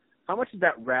bell. How much did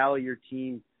that rally your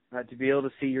team to be able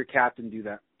to see your captain do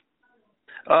that?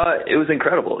 It was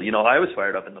incredible. I was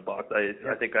fired up in the box.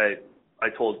 I think I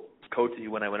told Coty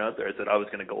when I went out there, I said I was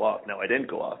going to go off. Now, I didn't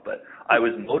go off, but I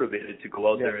was motivated to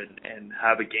go out there and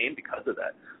have a game because of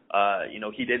that.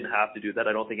 He didn't have to do that.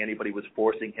 I don't think anybody was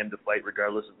forcing him to fight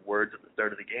regardless of words at the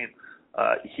start of the game.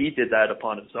 He did that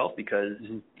upon himself because,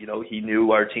 he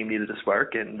knew our team needed a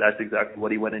spark, and that's exactly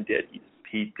what he went and did.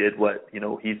 He did what,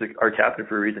 he's our captain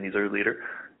for a reason. He's our leader.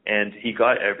 And he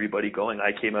got everybody going.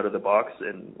 I came out of the box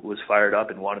and was fired up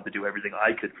and wanted to do everything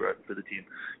I could for the team.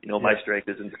 My strength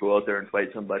isn't to go out there and fight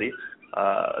somebody.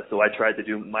 So I tried to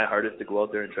do my hardest to go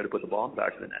out there and try to put the ball in the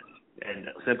back of the net. And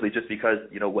simply just because,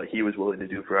 what he was willing to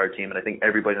do for our team. And I think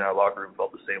everybody in our locker room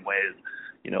felt the same way as,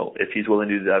 if he's willing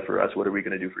to do that for us, what are we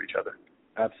going to do for each other?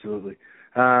 Absolutely.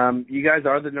 You guys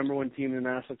are the number one team in the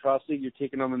National Lacrosse League. You're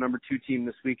taking on the number 2 team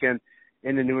this weekend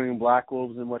in the New England Black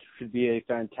Wolves in what should be a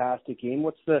fantastic game.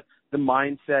 What's the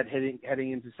mindset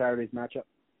heading into Saturday's matchup?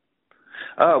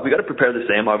 We got to prepare the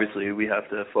same. Obviously, we have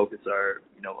to focus our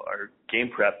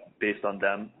game prep based on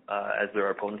them as they're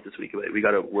our opponents this week. We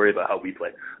got to worry about how we play.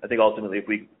 I think ultimately, if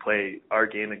we play our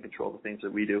game and control the things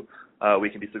that we do,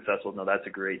 we can be successful. No, that's a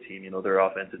great team. Their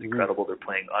offense is incredible. They're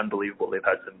playing unbelievable. They've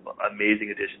had some amazing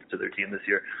additions to their team this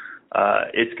year.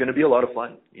 It's going to be a lot of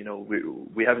fun.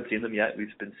 We haven't seen them yet. We've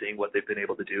been seeing what they've been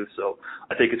able to do. So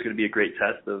I think it's going to be a great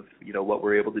test of, what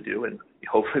we're able to do. And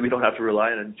hopefully we don't have to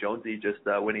rely on Jonesy just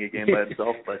winning a game by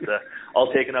himself. But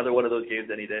I'll take another one of those games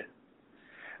any day.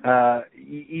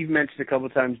 You've mentioned a couple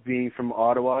of times being from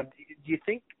Ottawa. Do you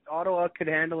think Ottawa could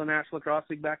handle a National Lacrosse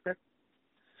League back there?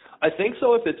 I think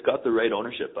so if it's got the right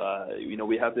ownership.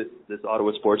 We have this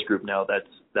Ottawa Sports Group now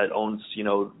that owns,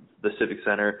 the Civic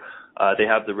Center. They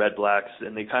have the Red Blacks,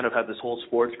 and they kind of have this whole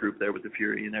sports group there with the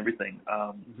Fury and everything.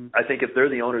 I think if they're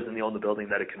the owners and they own the building,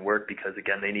 that it can work because,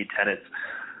 again, they need tenants.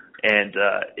 And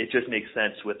it just makes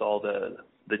sense with all the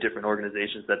the different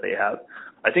organizations that they have.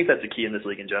 I think that's the key in this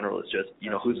league in general, is just,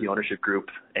 who's the ownership group,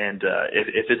 and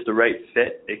if it's the right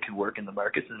fit, it can work in the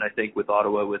markets. And I think with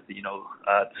Ottawa, with the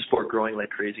sport growing like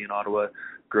crazy in Ottawa,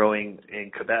 growing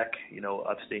in Quebec,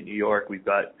 upstate New York, we've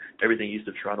got everything east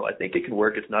of Toronto. I think it can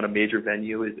work. It's not a major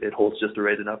venue. It holds just the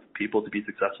right enough people to be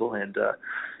successful, and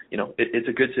it's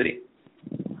a good city.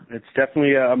 It's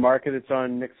definitely a market that's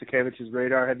on Nick Sakiewicz's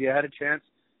radar. Have you had a chance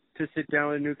to sit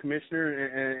down with a new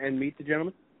commissioner and meet the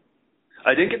gentleman?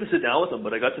 I didn't get to sit down with him,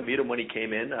 but I got to meet him when he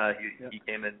came in. He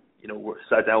came in,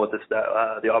 sat down with the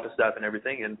staff, the office staff and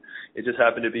everything, and it just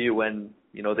happened to be when,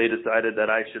 they decided that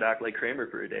I should act like Kramer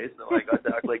for a day, so I got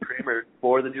to act like Kramer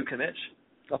for the new commish.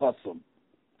 Awesome.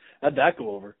 How'd that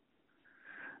go over?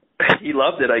 He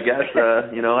loved it, I guess.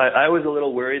 I was a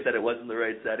little worried that it wasn't the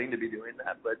right setting to be doing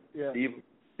that, but yeah.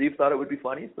 Steve thought it would be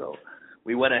funny, so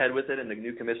we went ahead with it, and the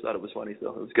new commish thought it was funny, so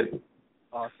it was good.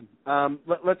 Awesome.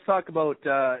 Let's talk about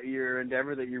your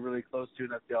endeavor that you're really close to.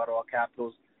 That's the Ottawa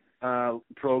Capitals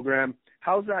program.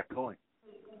 How's that going?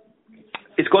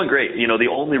 It's going great. The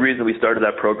only reason we started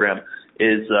that program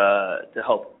is to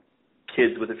help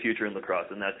kids with a future in lacrosse,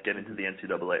 and that's get into the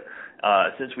NCAA.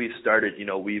 Since we've started,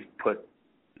 we've put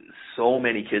so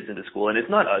many kids into school, and it's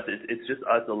not us. It's just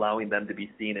us allowing them to be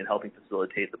seen and helping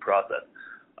facilitate the process.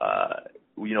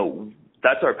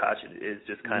 That's our passion, is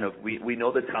just kind of, we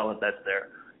know the talent that's there.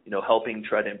 Helping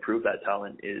try to improve that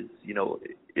talent is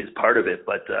part of it.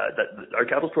 But our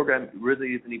Capitals program really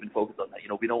isn't even focused on that.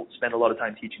 We don't spend a lot of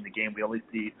time teaching the game. We only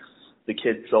see the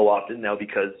kids so often now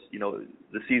because,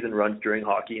 the season runs during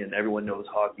hockey, and everyone knows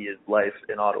hockey is life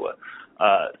in Ottawa.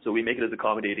 So we make it as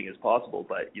accommodating as possible.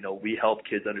 But, we help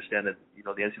kids understand that,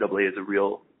 the NCAA is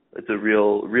a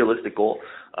realistic goal.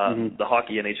 The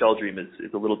hockey NHL dream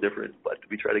is a little different, but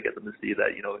we try to get them to see that,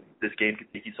 this game can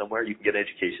take you somewhere, you can get an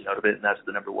education out of it, and that's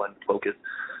the number one focus.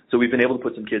 So we've been able to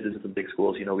put some kids into some big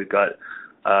schools. We've got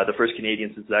the first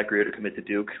Canadian since Zach Greer to commit to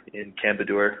Duke in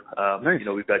Cambadour. Nice.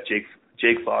 We've got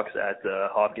Jake Fox at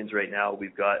Hopkins right now.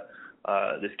 We've got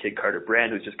this kid Carter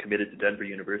Brand, who's just committed to Denver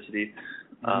University.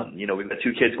 We've got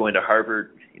two kids going to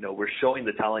Harvard. We're showing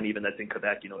the talent even that's in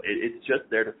Quebec. It's just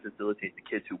there to facilitate the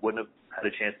kids who wouldn't have had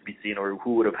a chance to be seen, or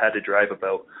who would have had to drive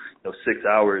about 6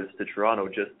 hours to Toronto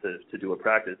just to do a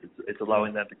practice. It's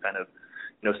allowing them to kind of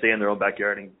stay in their own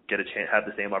backyard and get a chance, have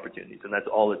the same opportunities. And that's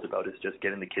all it's about, is just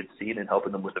getting the kids seen and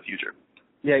helping them with the future.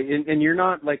 Yeah, and you're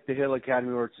not like the Hill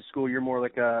Academy where it's a school. You're more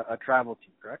like a travel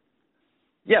team, correct?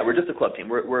 Yeah, we're just a club team.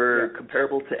 We're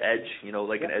comparable to Edge,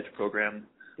 like an Edge program.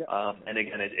 Yeah. And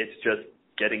again, it's just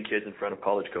getting kids in front of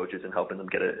college coaches and helping them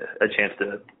get a chance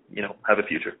to, have a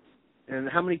future. And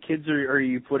how many kids are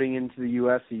you putting into the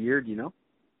U.S. a year? Do you know?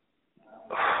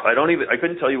 I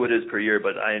couldn't tell you what it is per year,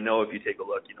 but I know if you take a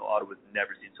look, Ottawa's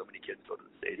never seen so many kids go to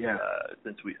the States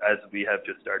since we have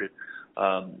just started,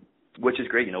 which is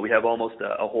great. We have almost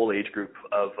a whole age group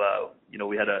of,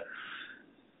 we had a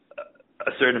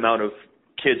certain amount of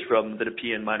kids from the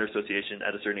Nepean Minor Association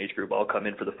at a certain age group all come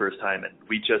in for the first time, and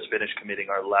we just finished committing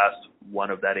our last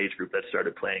one of that age group that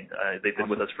started playing. They've been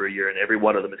with us for a year, and every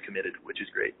one of them is committed, which is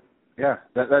great. Yeah,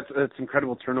 that's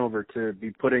incredible turnover to be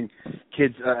putting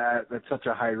kids at such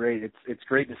a high rate. It's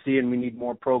great to see, and we need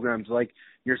more programs like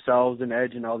yourselves and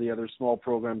Edge and all the other small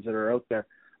programs that are out there.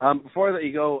 Before I let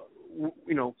you go,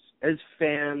 as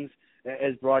fans,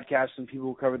 as broadcasters and people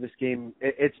who cover this game,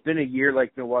 it's been a year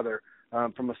like no other.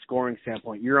 From a scoring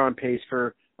standpoint, you're on pace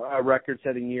for a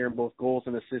record-setting year in both goals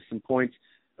and assists and points.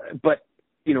 But,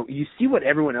 you see what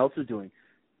everyone else is doing.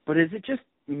 But is it just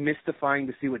mystifying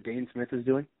to see what Dane Smith is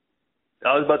doing?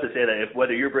 I was about to say that.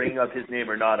 Whether you're bringing up his name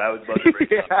or not, I was about to bring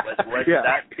it up. What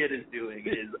that kid is doing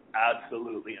is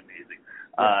absolutely amazing.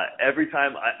 Every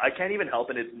time, I can't even help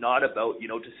it. It's not about,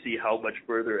 to see how much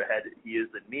further ahead he is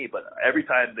than me. But every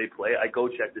time they play, I go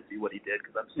check to see what he did,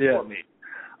 because I'm so amazed.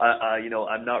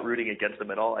 I'm not rooting against them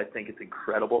at all. I think it's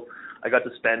incredible. I got to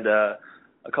spend a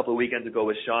couple of weekends ago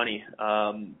with Shawnee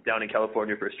down in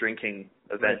California for a String King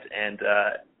event, and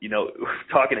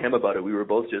talking to him about it, we were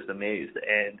both just amazed.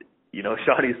 And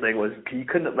Shawnee's thing was, you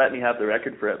couldn't let me have the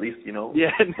record for at least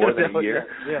more than a year.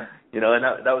 Yeah. And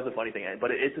that was the funny thing. But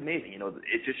it's amazing.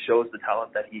 It just shows the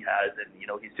talent that he has, and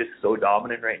he's just so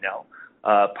dominant right now.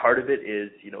 Part of it is,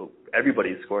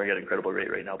 everybody's scoring at an incredible rate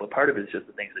right now, but part of it is just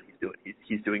the things that he's doing.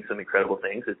 He's doing some incredible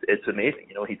things. It's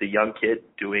amazing. He's a young kid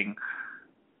doing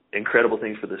incredible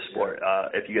things for the sport.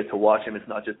 If you get to watch him, it's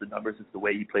not just the numbers, it's the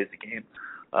way he plays the game.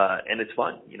 And it's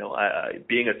fun.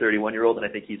 Being a 31-year-old, and I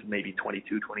think he's maybe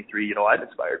 22, 23, I'm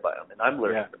inspired by him, and I'm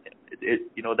learning from him.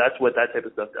 That's what that type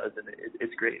of stuff does, and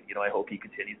it's great. I hope he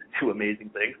continues to do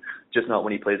amazing things, just not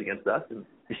when he plays against us.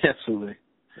 Absolutely.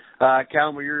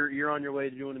 Callum, you're on your way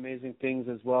to doing amazing things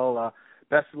as well.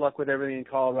 Best of luck with everything in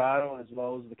Colorado as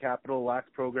well as the Capital Lax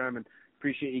program, and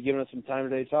appreciate you giving us some time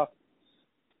today to talk.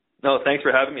 No, thanks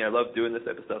for having me. I love doing this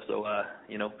type of stuff. So,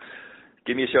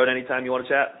 give me a shout anytime you want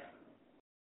to chat.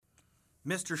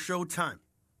 Mr. Showtime,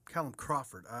 Callum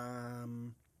Crawford.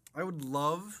 I would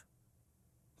love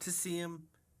to see him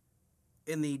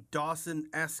in the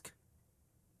Dawson-esque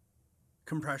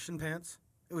compression pants.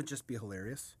 It would just be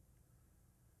hilarious.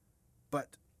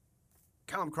 But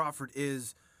Callum Crawford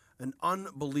is an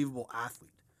unbelievable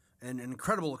athlete and an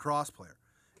incredible lacrosse player.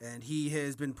 And he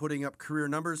has been putting up career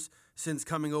numbers since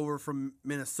coming over from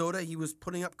Minnesota. He was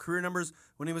putting up career numbers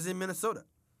when he was in Minnesota.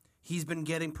 He's been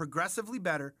getting progressively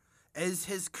better as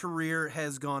his career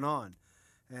has gone on.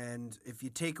 And if you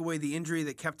take away the injury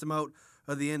that kept him out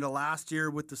of the end of last year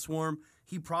with the Swarm,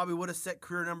 he probably would have set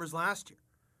career numbers last year.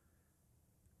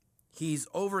 He's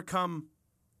overcome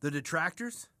the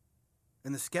detractors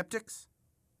and the skeptics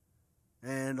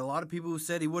and a lot of people who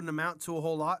said he wouldn't amount to a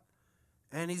whole lot.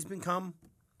 And he's become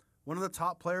one of the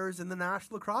top players in the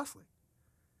National Lacrosse League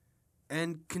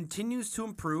and continues to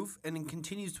improve and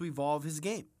continues to evolve his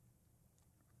game.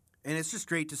 And it's just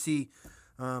great to see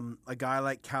a guy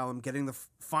like Callum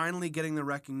finally getting the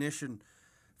recognition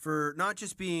for not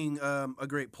just being a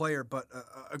great player, but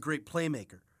a great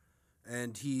playmaker.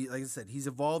 And he, like I said, he's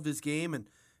evolved his game, and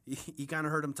you kind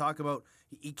of heard him talk about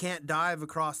he can't dive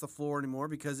across the floor anymore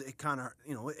because it kind of,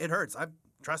 it hurts.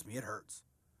 Trust me, it hurts.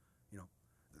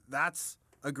 That's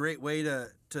a great way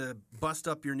to bust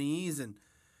up your knees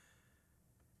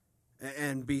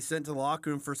and be sent to the locker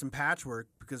room for some patchwork,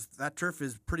 because that turf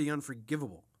is pretty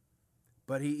unforgivable.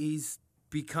 But he's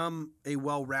become a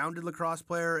well-rounded lacrosse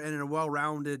player and a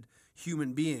well-rounded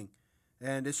human being.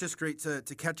 And it's just great to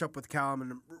catch up with Callum,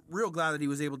 and I'm real glad that he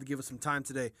was able to give us some time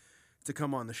today to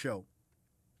come on the show.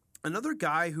 Another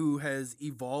guy who has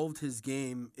evolved his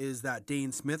game is that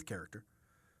Dane Smith character.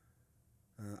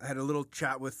 I had a little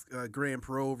chat with Graham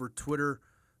Perreault over Twitter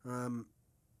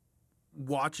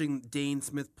watching Dane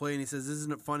Smith play, and he says,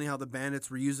 isn't it funny how the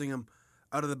Bandits were using him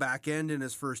out of the back end in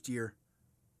his first year,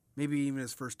 maybe even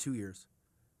his first 2 years,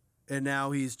 and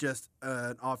now he's just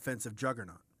an offensive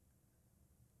juggernaut.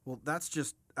 Well, that's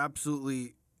just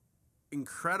absolutely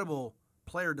incredible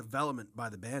player development by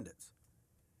the Bandits.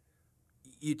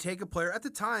 You take a player, at the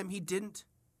time, he didn't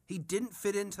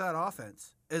fit into that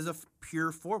offense as a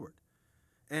pure forward.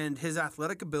 And his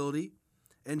athletic ability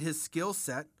and his skill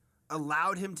set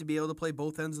allowed him to be able to play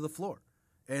both ends of the floor.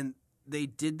 And they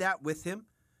did that with him,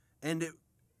 and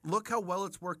look how well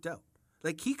it's worked out.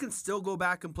 Like, he can still go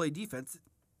back and play defense.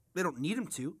 They don't need him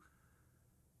to.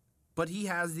 But he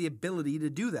has the ability to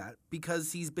do that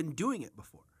because he's been doing it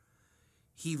before.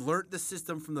 He learned the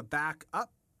system from the back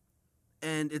up,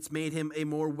 and it's made him a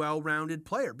more well-rounded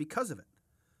player because of it.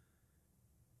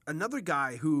 Another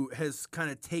guy who has kind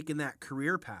of taken that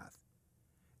career path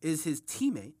is his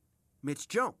teammate, Mitch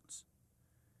Jones.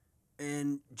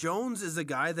 And Jones is a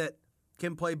guy that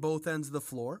can play both ends of the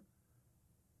floor,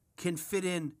 can fit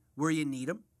in where you need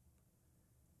him,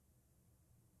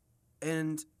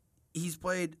 and he's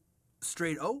played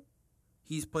straight O.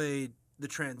 He's played the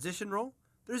transition role.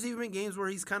 There's even been games where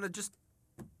he's kind of just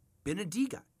been a D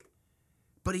guy.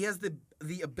 But he has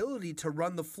the ability to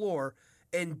run the floor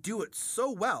and do it so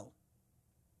well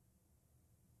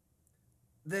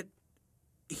that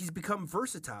he's become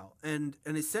versatile and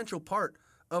an essential part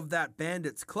of that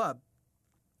Bandits club.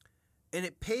 And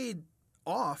it paid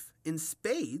off in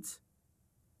spades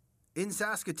in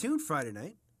Saskatoon Friday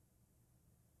night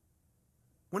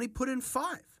when he put in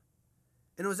 5.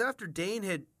 And it was after Dane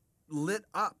had lit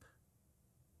up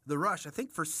the Rush, I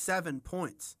think, for 7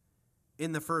 points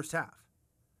in the first half.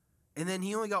 And then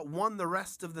he only got 1 the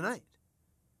rest of the night.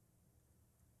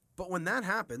 But when that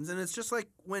happens, and it's just like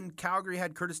when Calgary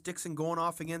had Curtis Dixon going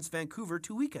off against Vancouver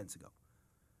 2 weekends ago.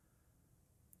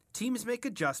 Teams make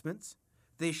adjustments,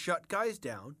 they shut guys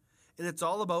down, and it's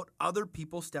all about other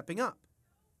people stepping up.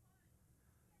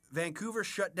 Vancouver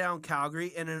shut down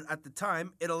Calgary, and at the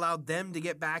time, it allowed them to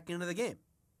get back into the game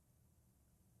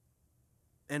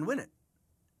and win it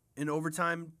in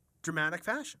overtime, dramatic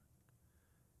fashion.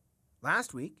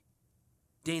 Last week,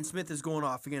 Dane Smith is going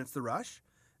off against the Rush.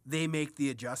 They make the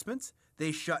adjustments.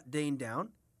 They shut Dane down.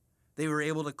 They were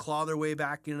able to claw their way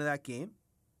back into that game,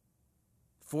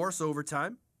 force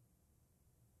overtime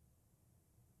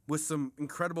with some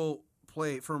incredible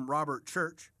play from Robert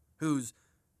Church, who's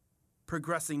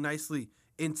progressing nicely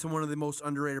into one of the most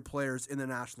underrated players in the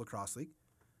National Lacrosse League.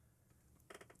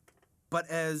 But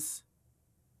as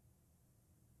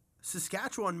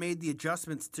Saskatchewan made the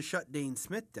adjustments to shut Dane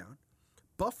Smith down,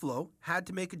 Buffalo had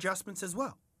to make adjustments as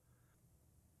well.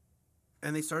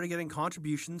 And they started getting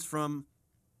contributions from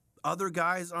other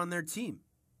guys on their team,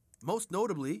 most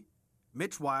notably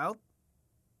Mitch Wild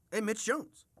and Mitch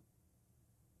Jones.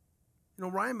 You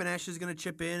know, Ryan Benesch is going to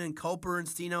chip in, and Culper and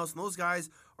Steenhouse, and those guys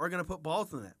are going to put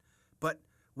balls in the net. But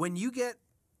when you get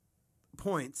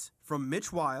points from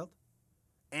Mitch Wild,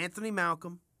 Anthony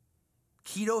Malcolm,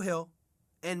 Keto Hill,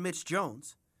 and Mitch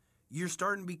Jones, you're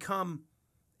starting to become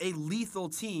a lethal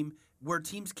team where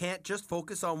teams can't just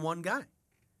focus on one guy.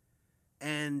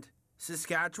 And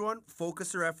Saskatchewan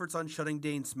focused their efforts on shutting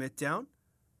Dane Smith down,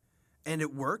 and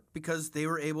it worked because they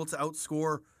were able to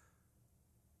outscore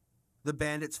the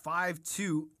Bandits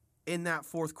 5-2 in that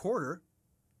fourth quarter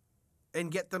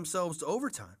and get themselves to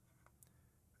overtime.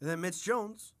 And then Mitch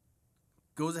Jones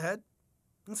goes ahead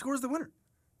and scores the winner.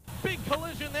 Big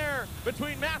collision there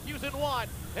between Matthews and Watt,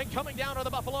 and coming down are the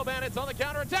Buffalo Bandits on the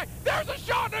counterattack. There's a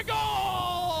shot and a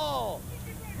goal!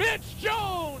 Mitch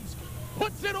Jones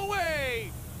puts it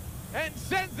away and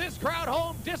sends this crowd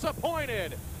home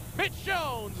disappointed. Mitch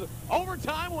Jones,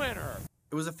 overtime winner.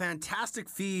 It was a fantastic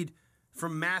feed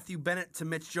from Matthew Bennett to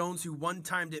Mitch Jones, who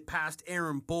one-timed it past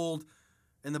Aaron Bold,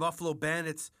 and the Buffalo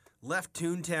Bandits left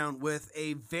Toontown with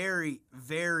a very,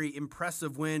 very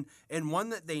impressive win, and one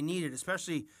that they needed,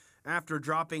 especially after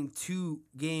dropping 2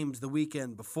 games the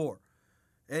weekend before.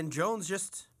 And Jones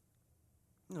just,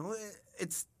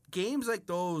 it's games like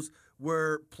those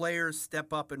where players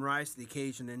step up and rise to the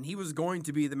occasion, and he was going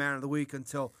to be the man of the week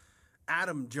until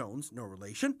Adam Jones, no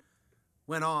relation,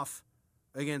 went off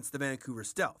against the Vancouver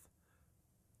Stealth.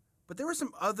 But there were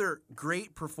some other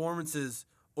great performances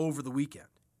over the weekend.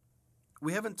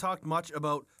 We haven't talked much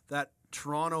about that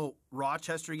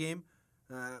Toronto-Rochester game.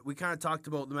 We kind of talked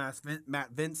about the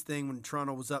Matt Vince thing when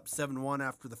Toronto was up 7-1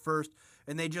 after the first,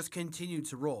 and they just continued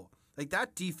to roll. Like,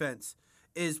 that defense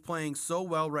is playing so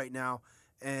well right now,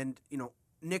 and,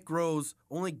 Nick Rose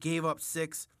only gave up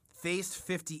 6, faced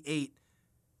 58,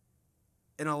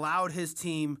 and allowed his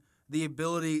team the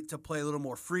ability to play a little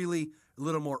more freely, a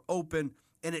little more open,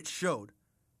 and it showed.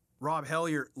 Rob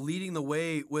Hellier leading the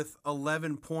way with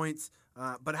 11 points.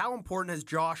 But how important has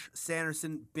Josh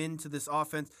Sanderson been to this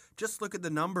offense? Just look at the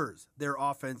numbers their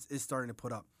offense is starting to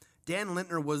put up. Dan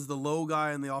Lintner was the low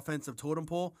guy on the offensive totem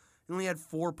pole. He only had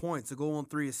 4 points, a goal and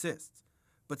 3 assists.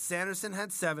 But Sanderson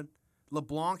had 7,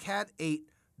 LeBlanc had 8,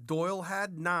 Doyle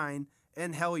had 9,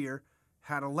 and Hellier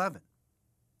had 11.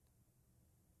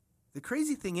 The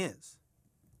crazy thing is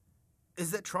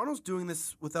that Toronto's doing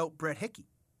this without Brett Hickey.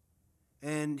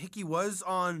 And Hickey was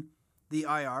on the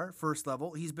IR first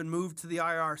level. He's been moved to the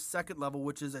IR second level,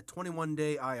 which is a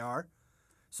 21-day IR.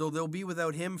 So they'll be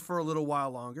without him for a little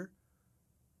while longer.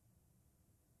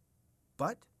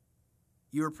 But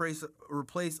you replace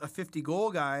a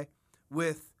 50-goal guy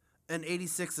with an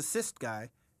 86-assist guy,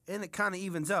 and it kind of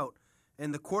evens out.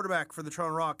 And the quarterback for the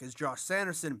Toronto Rock is Josh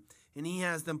Sanderson, and he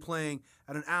has them playing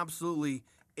at an absolutely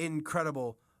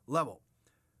incredible level.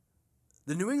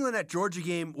 The New England at Georgia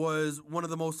game was one of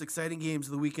the most exciting games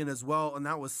of the weekend as well, and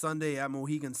that was Sunday at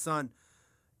Mohegan Sun.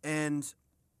 And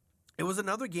it was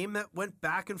another game that went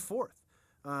back and forth.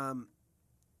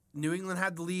 New England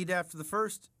had the lead after the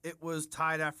first. It was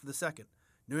tied after the second.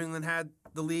 New England had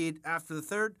the lead after the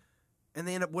third, and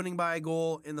they ended up winning by a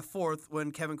goal in the fourth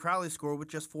when Kevin Crowley scored with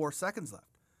just 4 seconds left.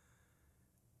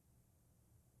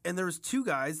 And there was 2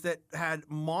 guys that had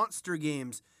monster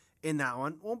games in that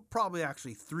one. Well, probably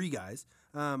actually 3 guys.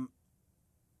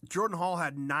 Jordan Hall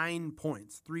had 9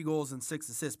 points, 3 goals and 6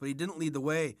 assists, but he didn't lead the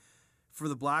way for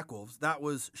the Black Wolves. That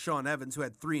was Sean Evans, who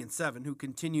had 3 and 7, who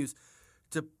continues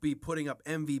to be putting up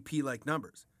MVP-like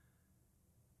numbers.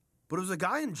 But it was a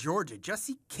guy in Georgia,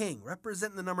 Jesse King,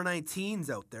 representing the number 19s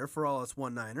out there for all us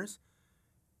 1-9ers.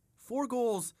 4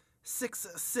 goals, 6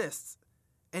 assists,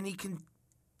 and he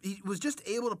was just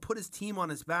able to put his team on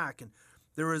his back. And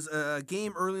there was a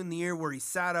game early in the year where he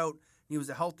sat out, he was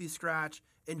a healthy scratch,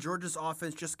 and Georgia's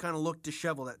offense just kind of looked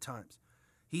disheveled at times.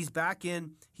 He's back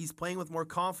in, he's playing with more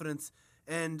confidence,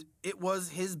 and it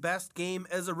was his best game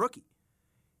as a rookie.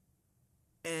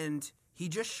 And he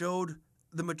just showed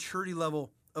the maturity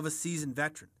level of a seasoned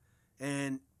veteran.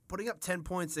 And putting up 10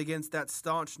 points against that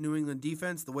staunch New England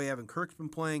defense, the way Evan Kirk's been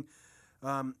playing,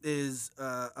 is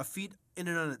a feat in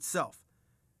and on itself.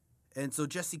 And so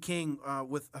Jesse King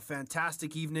with a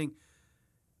fantastic evening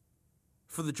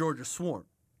for the Georgia Swarm.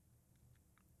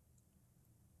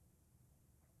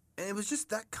 And it was just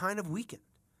that kind of weekend.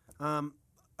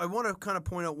 I want to kind of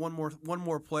point out one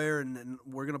more player, and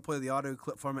we're going to play the audio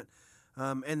clip from it,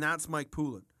 and that's Mike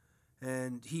Poulin.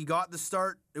 And he got the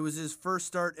start. It was his first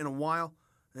start in a while.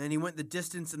 and he went the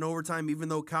distance in overtime even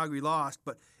though Calgary lost,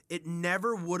 but it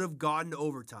never would have gotten to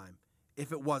overtime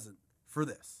if it wasn't for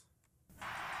this.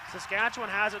 Saskatchewan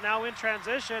has it now in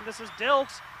transition. This is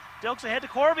Dilks. Dilks ahead to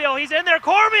Corbeil. He's in there.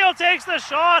 Corbeil takes the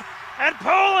shot, and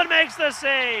Poulin makes the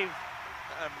save.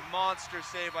 A monster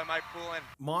save by Mike Poulin.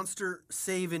 Monster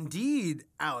save indeed.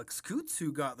 Alex Coots,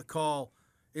 who got the call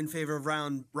in favor of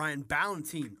Ryan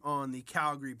Ballantine on the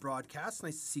Calgary broadcast.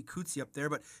 Nice to see Cootsy up there,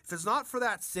 but if it's not for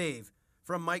that save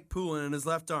from Mike Poulin in his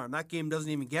left arm, that game doesn't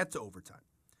even get to overtime.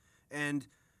 And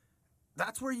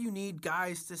that's where you need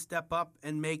guys to step up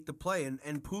and make the play.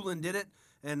 And Poulin did it,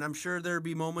 and I'm sure there'd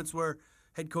be moments where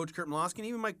head coach Kurt Malosky and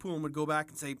even Mike Poulin would go back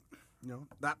and say,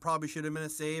 that probably should have been a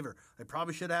save, or I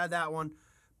probably should have had that one.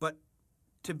 But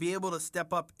to be able to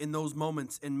step up in those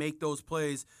moments and make those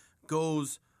plays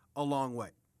goes a long way.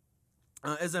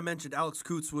 As I mentioned, Alex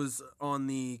Coots was on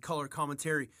the color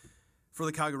commentary for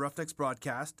the Calgary Roughnecks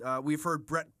broadcast. We've heard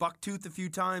Brett Bucktooth a few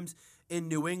times in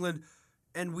New England,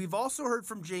 and we've also heard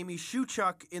from Jamie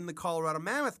Shuchuk in the Colorado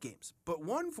Mammoth games. But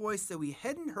one voice that we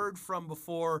hadn't heard from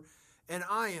before, and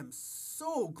I am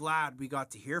so glad we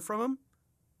got to hear from him,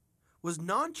 was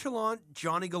nonchalant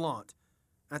Johnny Gallant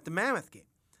at the Mammoth game.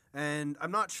 And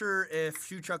I'm not sure if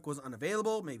Shuchuk was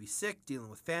unavailable, maybe sick, dealing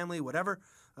with family, whatever.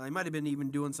 He might have been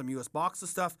even doing some U.S. Boxer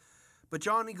stuff. But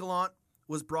Johnny Gallant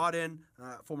was brought in,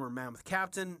 former Mammoth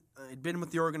captain. He'd been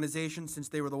with the organization since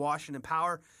they were the Washington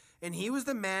Power. And he was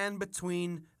the man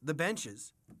between the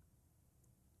benches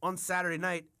on Saturday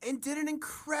night and did an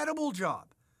incredible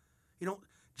job.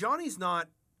 Johnny's not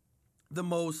the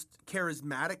most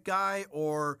charismatic guy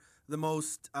or the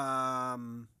most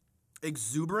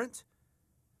exuberant,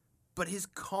 but his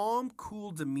calm,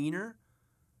 cool demeanor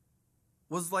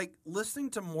was like listening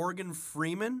to Morgan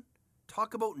Freeman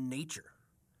talk about nature.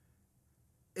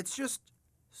 It's just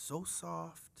so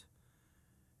soft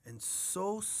and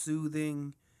so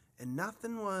soothing, and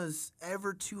nothing was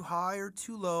ever too high or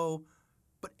too low,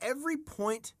 but every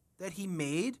point that he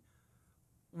made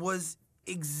was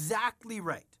exactly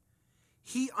right.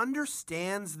 He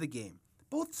understands the game.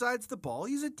 Both sides of the ball.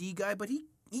 He's a D guy, but he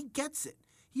gets it.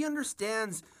 He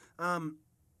understands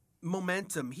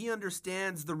momentum. He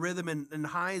understands the rhythm and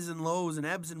highs and lows and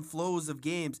ebbs and flows of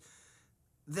games.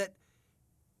 That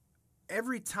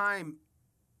every time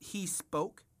he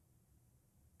spoke,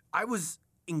 I was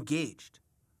engaged.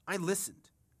 I listened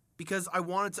because I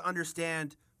wanted to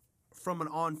understand from an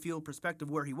on-field perspective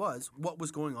where he was, what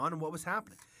was going on, and what was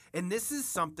happening. And this is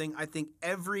something I think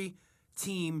every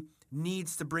team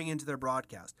needs to bring into their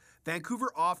broadcast.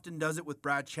 Vancouver often does it with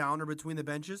Brad Challoner between the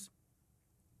benches,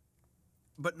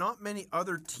 but not many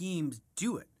other teams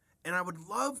do it. And I would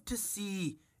love to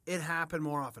see it happen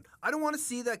more often. I don't want to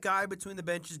see that guy between the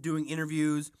benches doing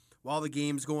interviews while the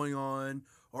game's going on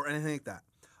or anything like that.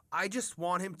 I just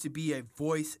want him to be a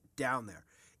voice down there.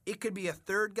 It could be a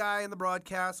third guy in the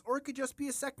broadcast, or it could just be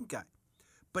a second guy.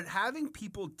 But having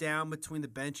people down between the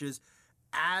benches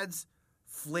adds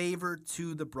flavor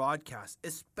to the broadcast,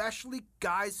 especially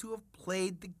guys who have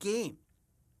played the game.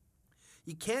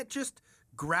 You can't just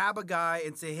grab a guy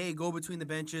and say, hey, go between the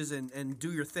benches and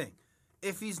do your thing.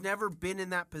 If he's never been in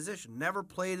that position, never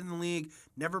played in the league,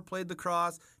 never played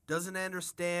lacrosse, doesn't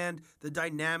understand the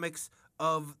dynamics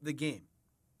of the game,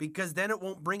 because then it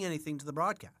won't bring anything to the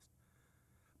broadcast.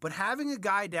 But having a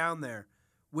guy down there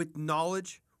with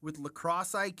knowledge, with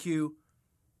lacrosse IQ,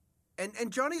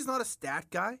 and Johnny's not a stat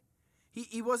guy.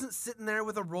 He wasn't sitting there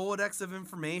with a Rolodex of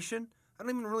information. I don't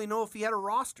even really know if he had a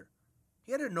roster.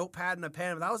 He had a notepad and a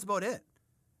pen, but that was about it.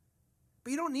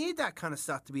 But you don't need that kind of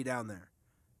stuff to be down there,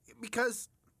 because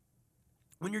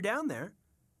when you're down there,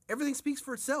 everything speaks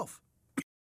for itself.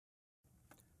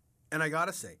 And I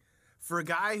gotta say, for a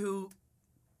guy who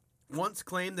once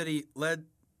claimed that he led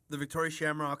the Victoria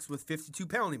Shamrocks with 52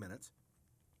 penalty minutes,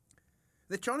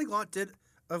 that Johnny Gallant did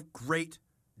a great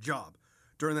job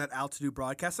during that Altitude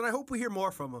broadcast, and I hope we hear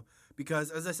more from him,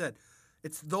 because, as I said,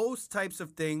 it's those types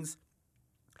of things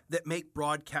that make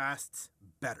broadcasts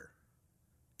better.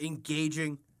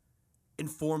 Engaging,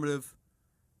 informative,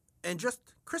 and just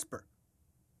crisper.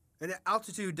 And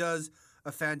Altitude does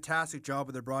a fantastic job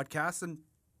with their broadcasts, and,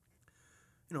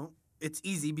 it's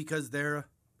easy because they're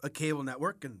a cable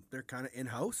network and they're kind of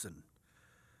in-house, and,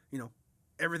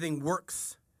 everything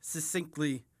works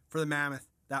succinctly for the Mammoth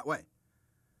that way.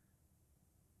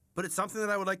 But it's something that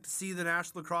I would like to see the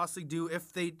National Lacrosse League do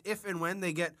if and when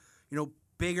they get,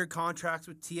 bigger contracts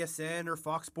with TSN or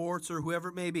Fox Sports or whoever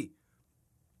it may be.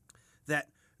 That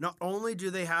not only do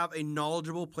they have a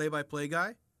knowledgeable play-by-play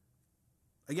guy,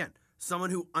 again,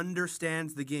 someone who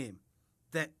understands the game,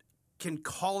 that can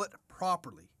call it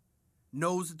properly,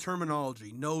 knows the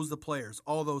terminology, knows the players,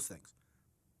 all those things.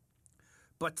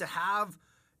 But to have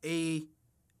a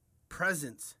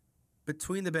presence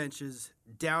between the benches,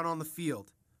 down on the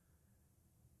field,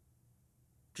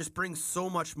 just brings so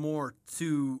much more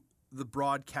to the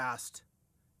broadcast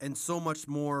and so much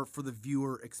more for the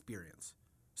viewer experience.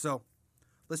 So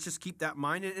let's just keep that in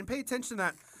mind and pay attention to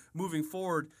that moving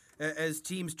forward as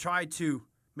teams try to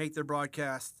make their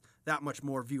broadcasts that much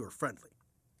more viewer-friendly.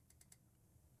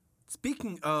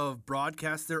 Speaking of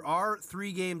broadcasts, there are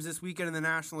 3 games this weekend in the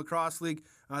National Lacrosse League.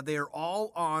 They are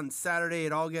all on Saturday.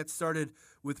 It all gets started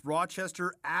with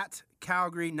Rochester at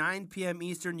Calgary, 9 p.m.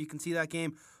 Eastern. You can see that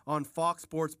game on Fox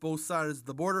Sports, both sides of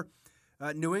the border.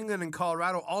 New England and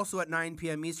Colorado also at 9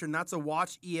 p.m. Eastern. That's a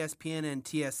Watch ESPN and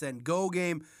TSN Go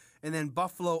game. And then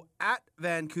Buffalo at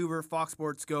Vancouver, Fox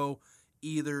Sports Go,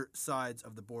 either sides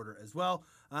of the border as well.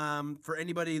 For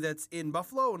anybody that's in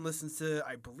Buffalo and listens to,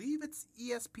 I believe it's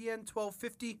ESPN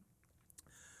 1250,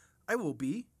 I will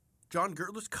be John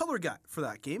Gertler's color guy for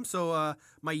that game. So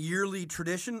my yearly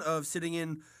tradition of sitting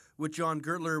in with John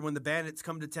Gertler when the Bandits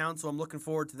come to town, so I'm looking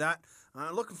forward to that.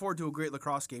 Looking forward to a great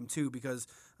lacrosse game too, because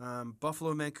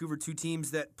Buffalo and Vancouver, 2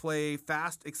 teams that play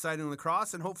fast, exciting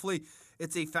lacrosse, and hopefully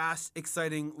it's a fast,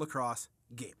 exciting lacrosse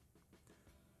game.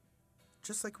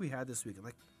 Just like we had this weekend.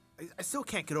 Like, I still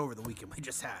can't get over the weekend we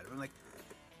just had. I'm like,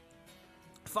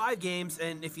 5 games,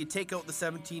 and if you take out the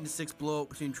 17-6 blowout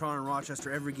between Toronto and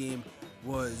Rochester, every game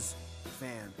was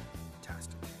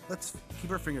fantastic. Let's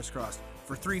keep our fingers crossed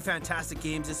for 3 fantastic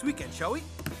games this weekend, shall we?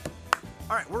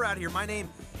 All right, we're out of here. My name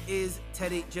is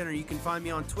Teddy Jenner. You can find me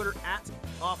on Twitter at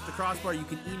Off the Crossbar. You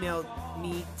can email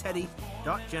me,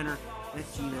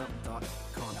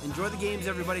 teddy.jenner@gmail.com. Enjoy the games,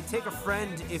 everybody. Take a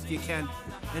friend if you can,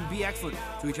 and be excellent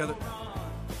to each other.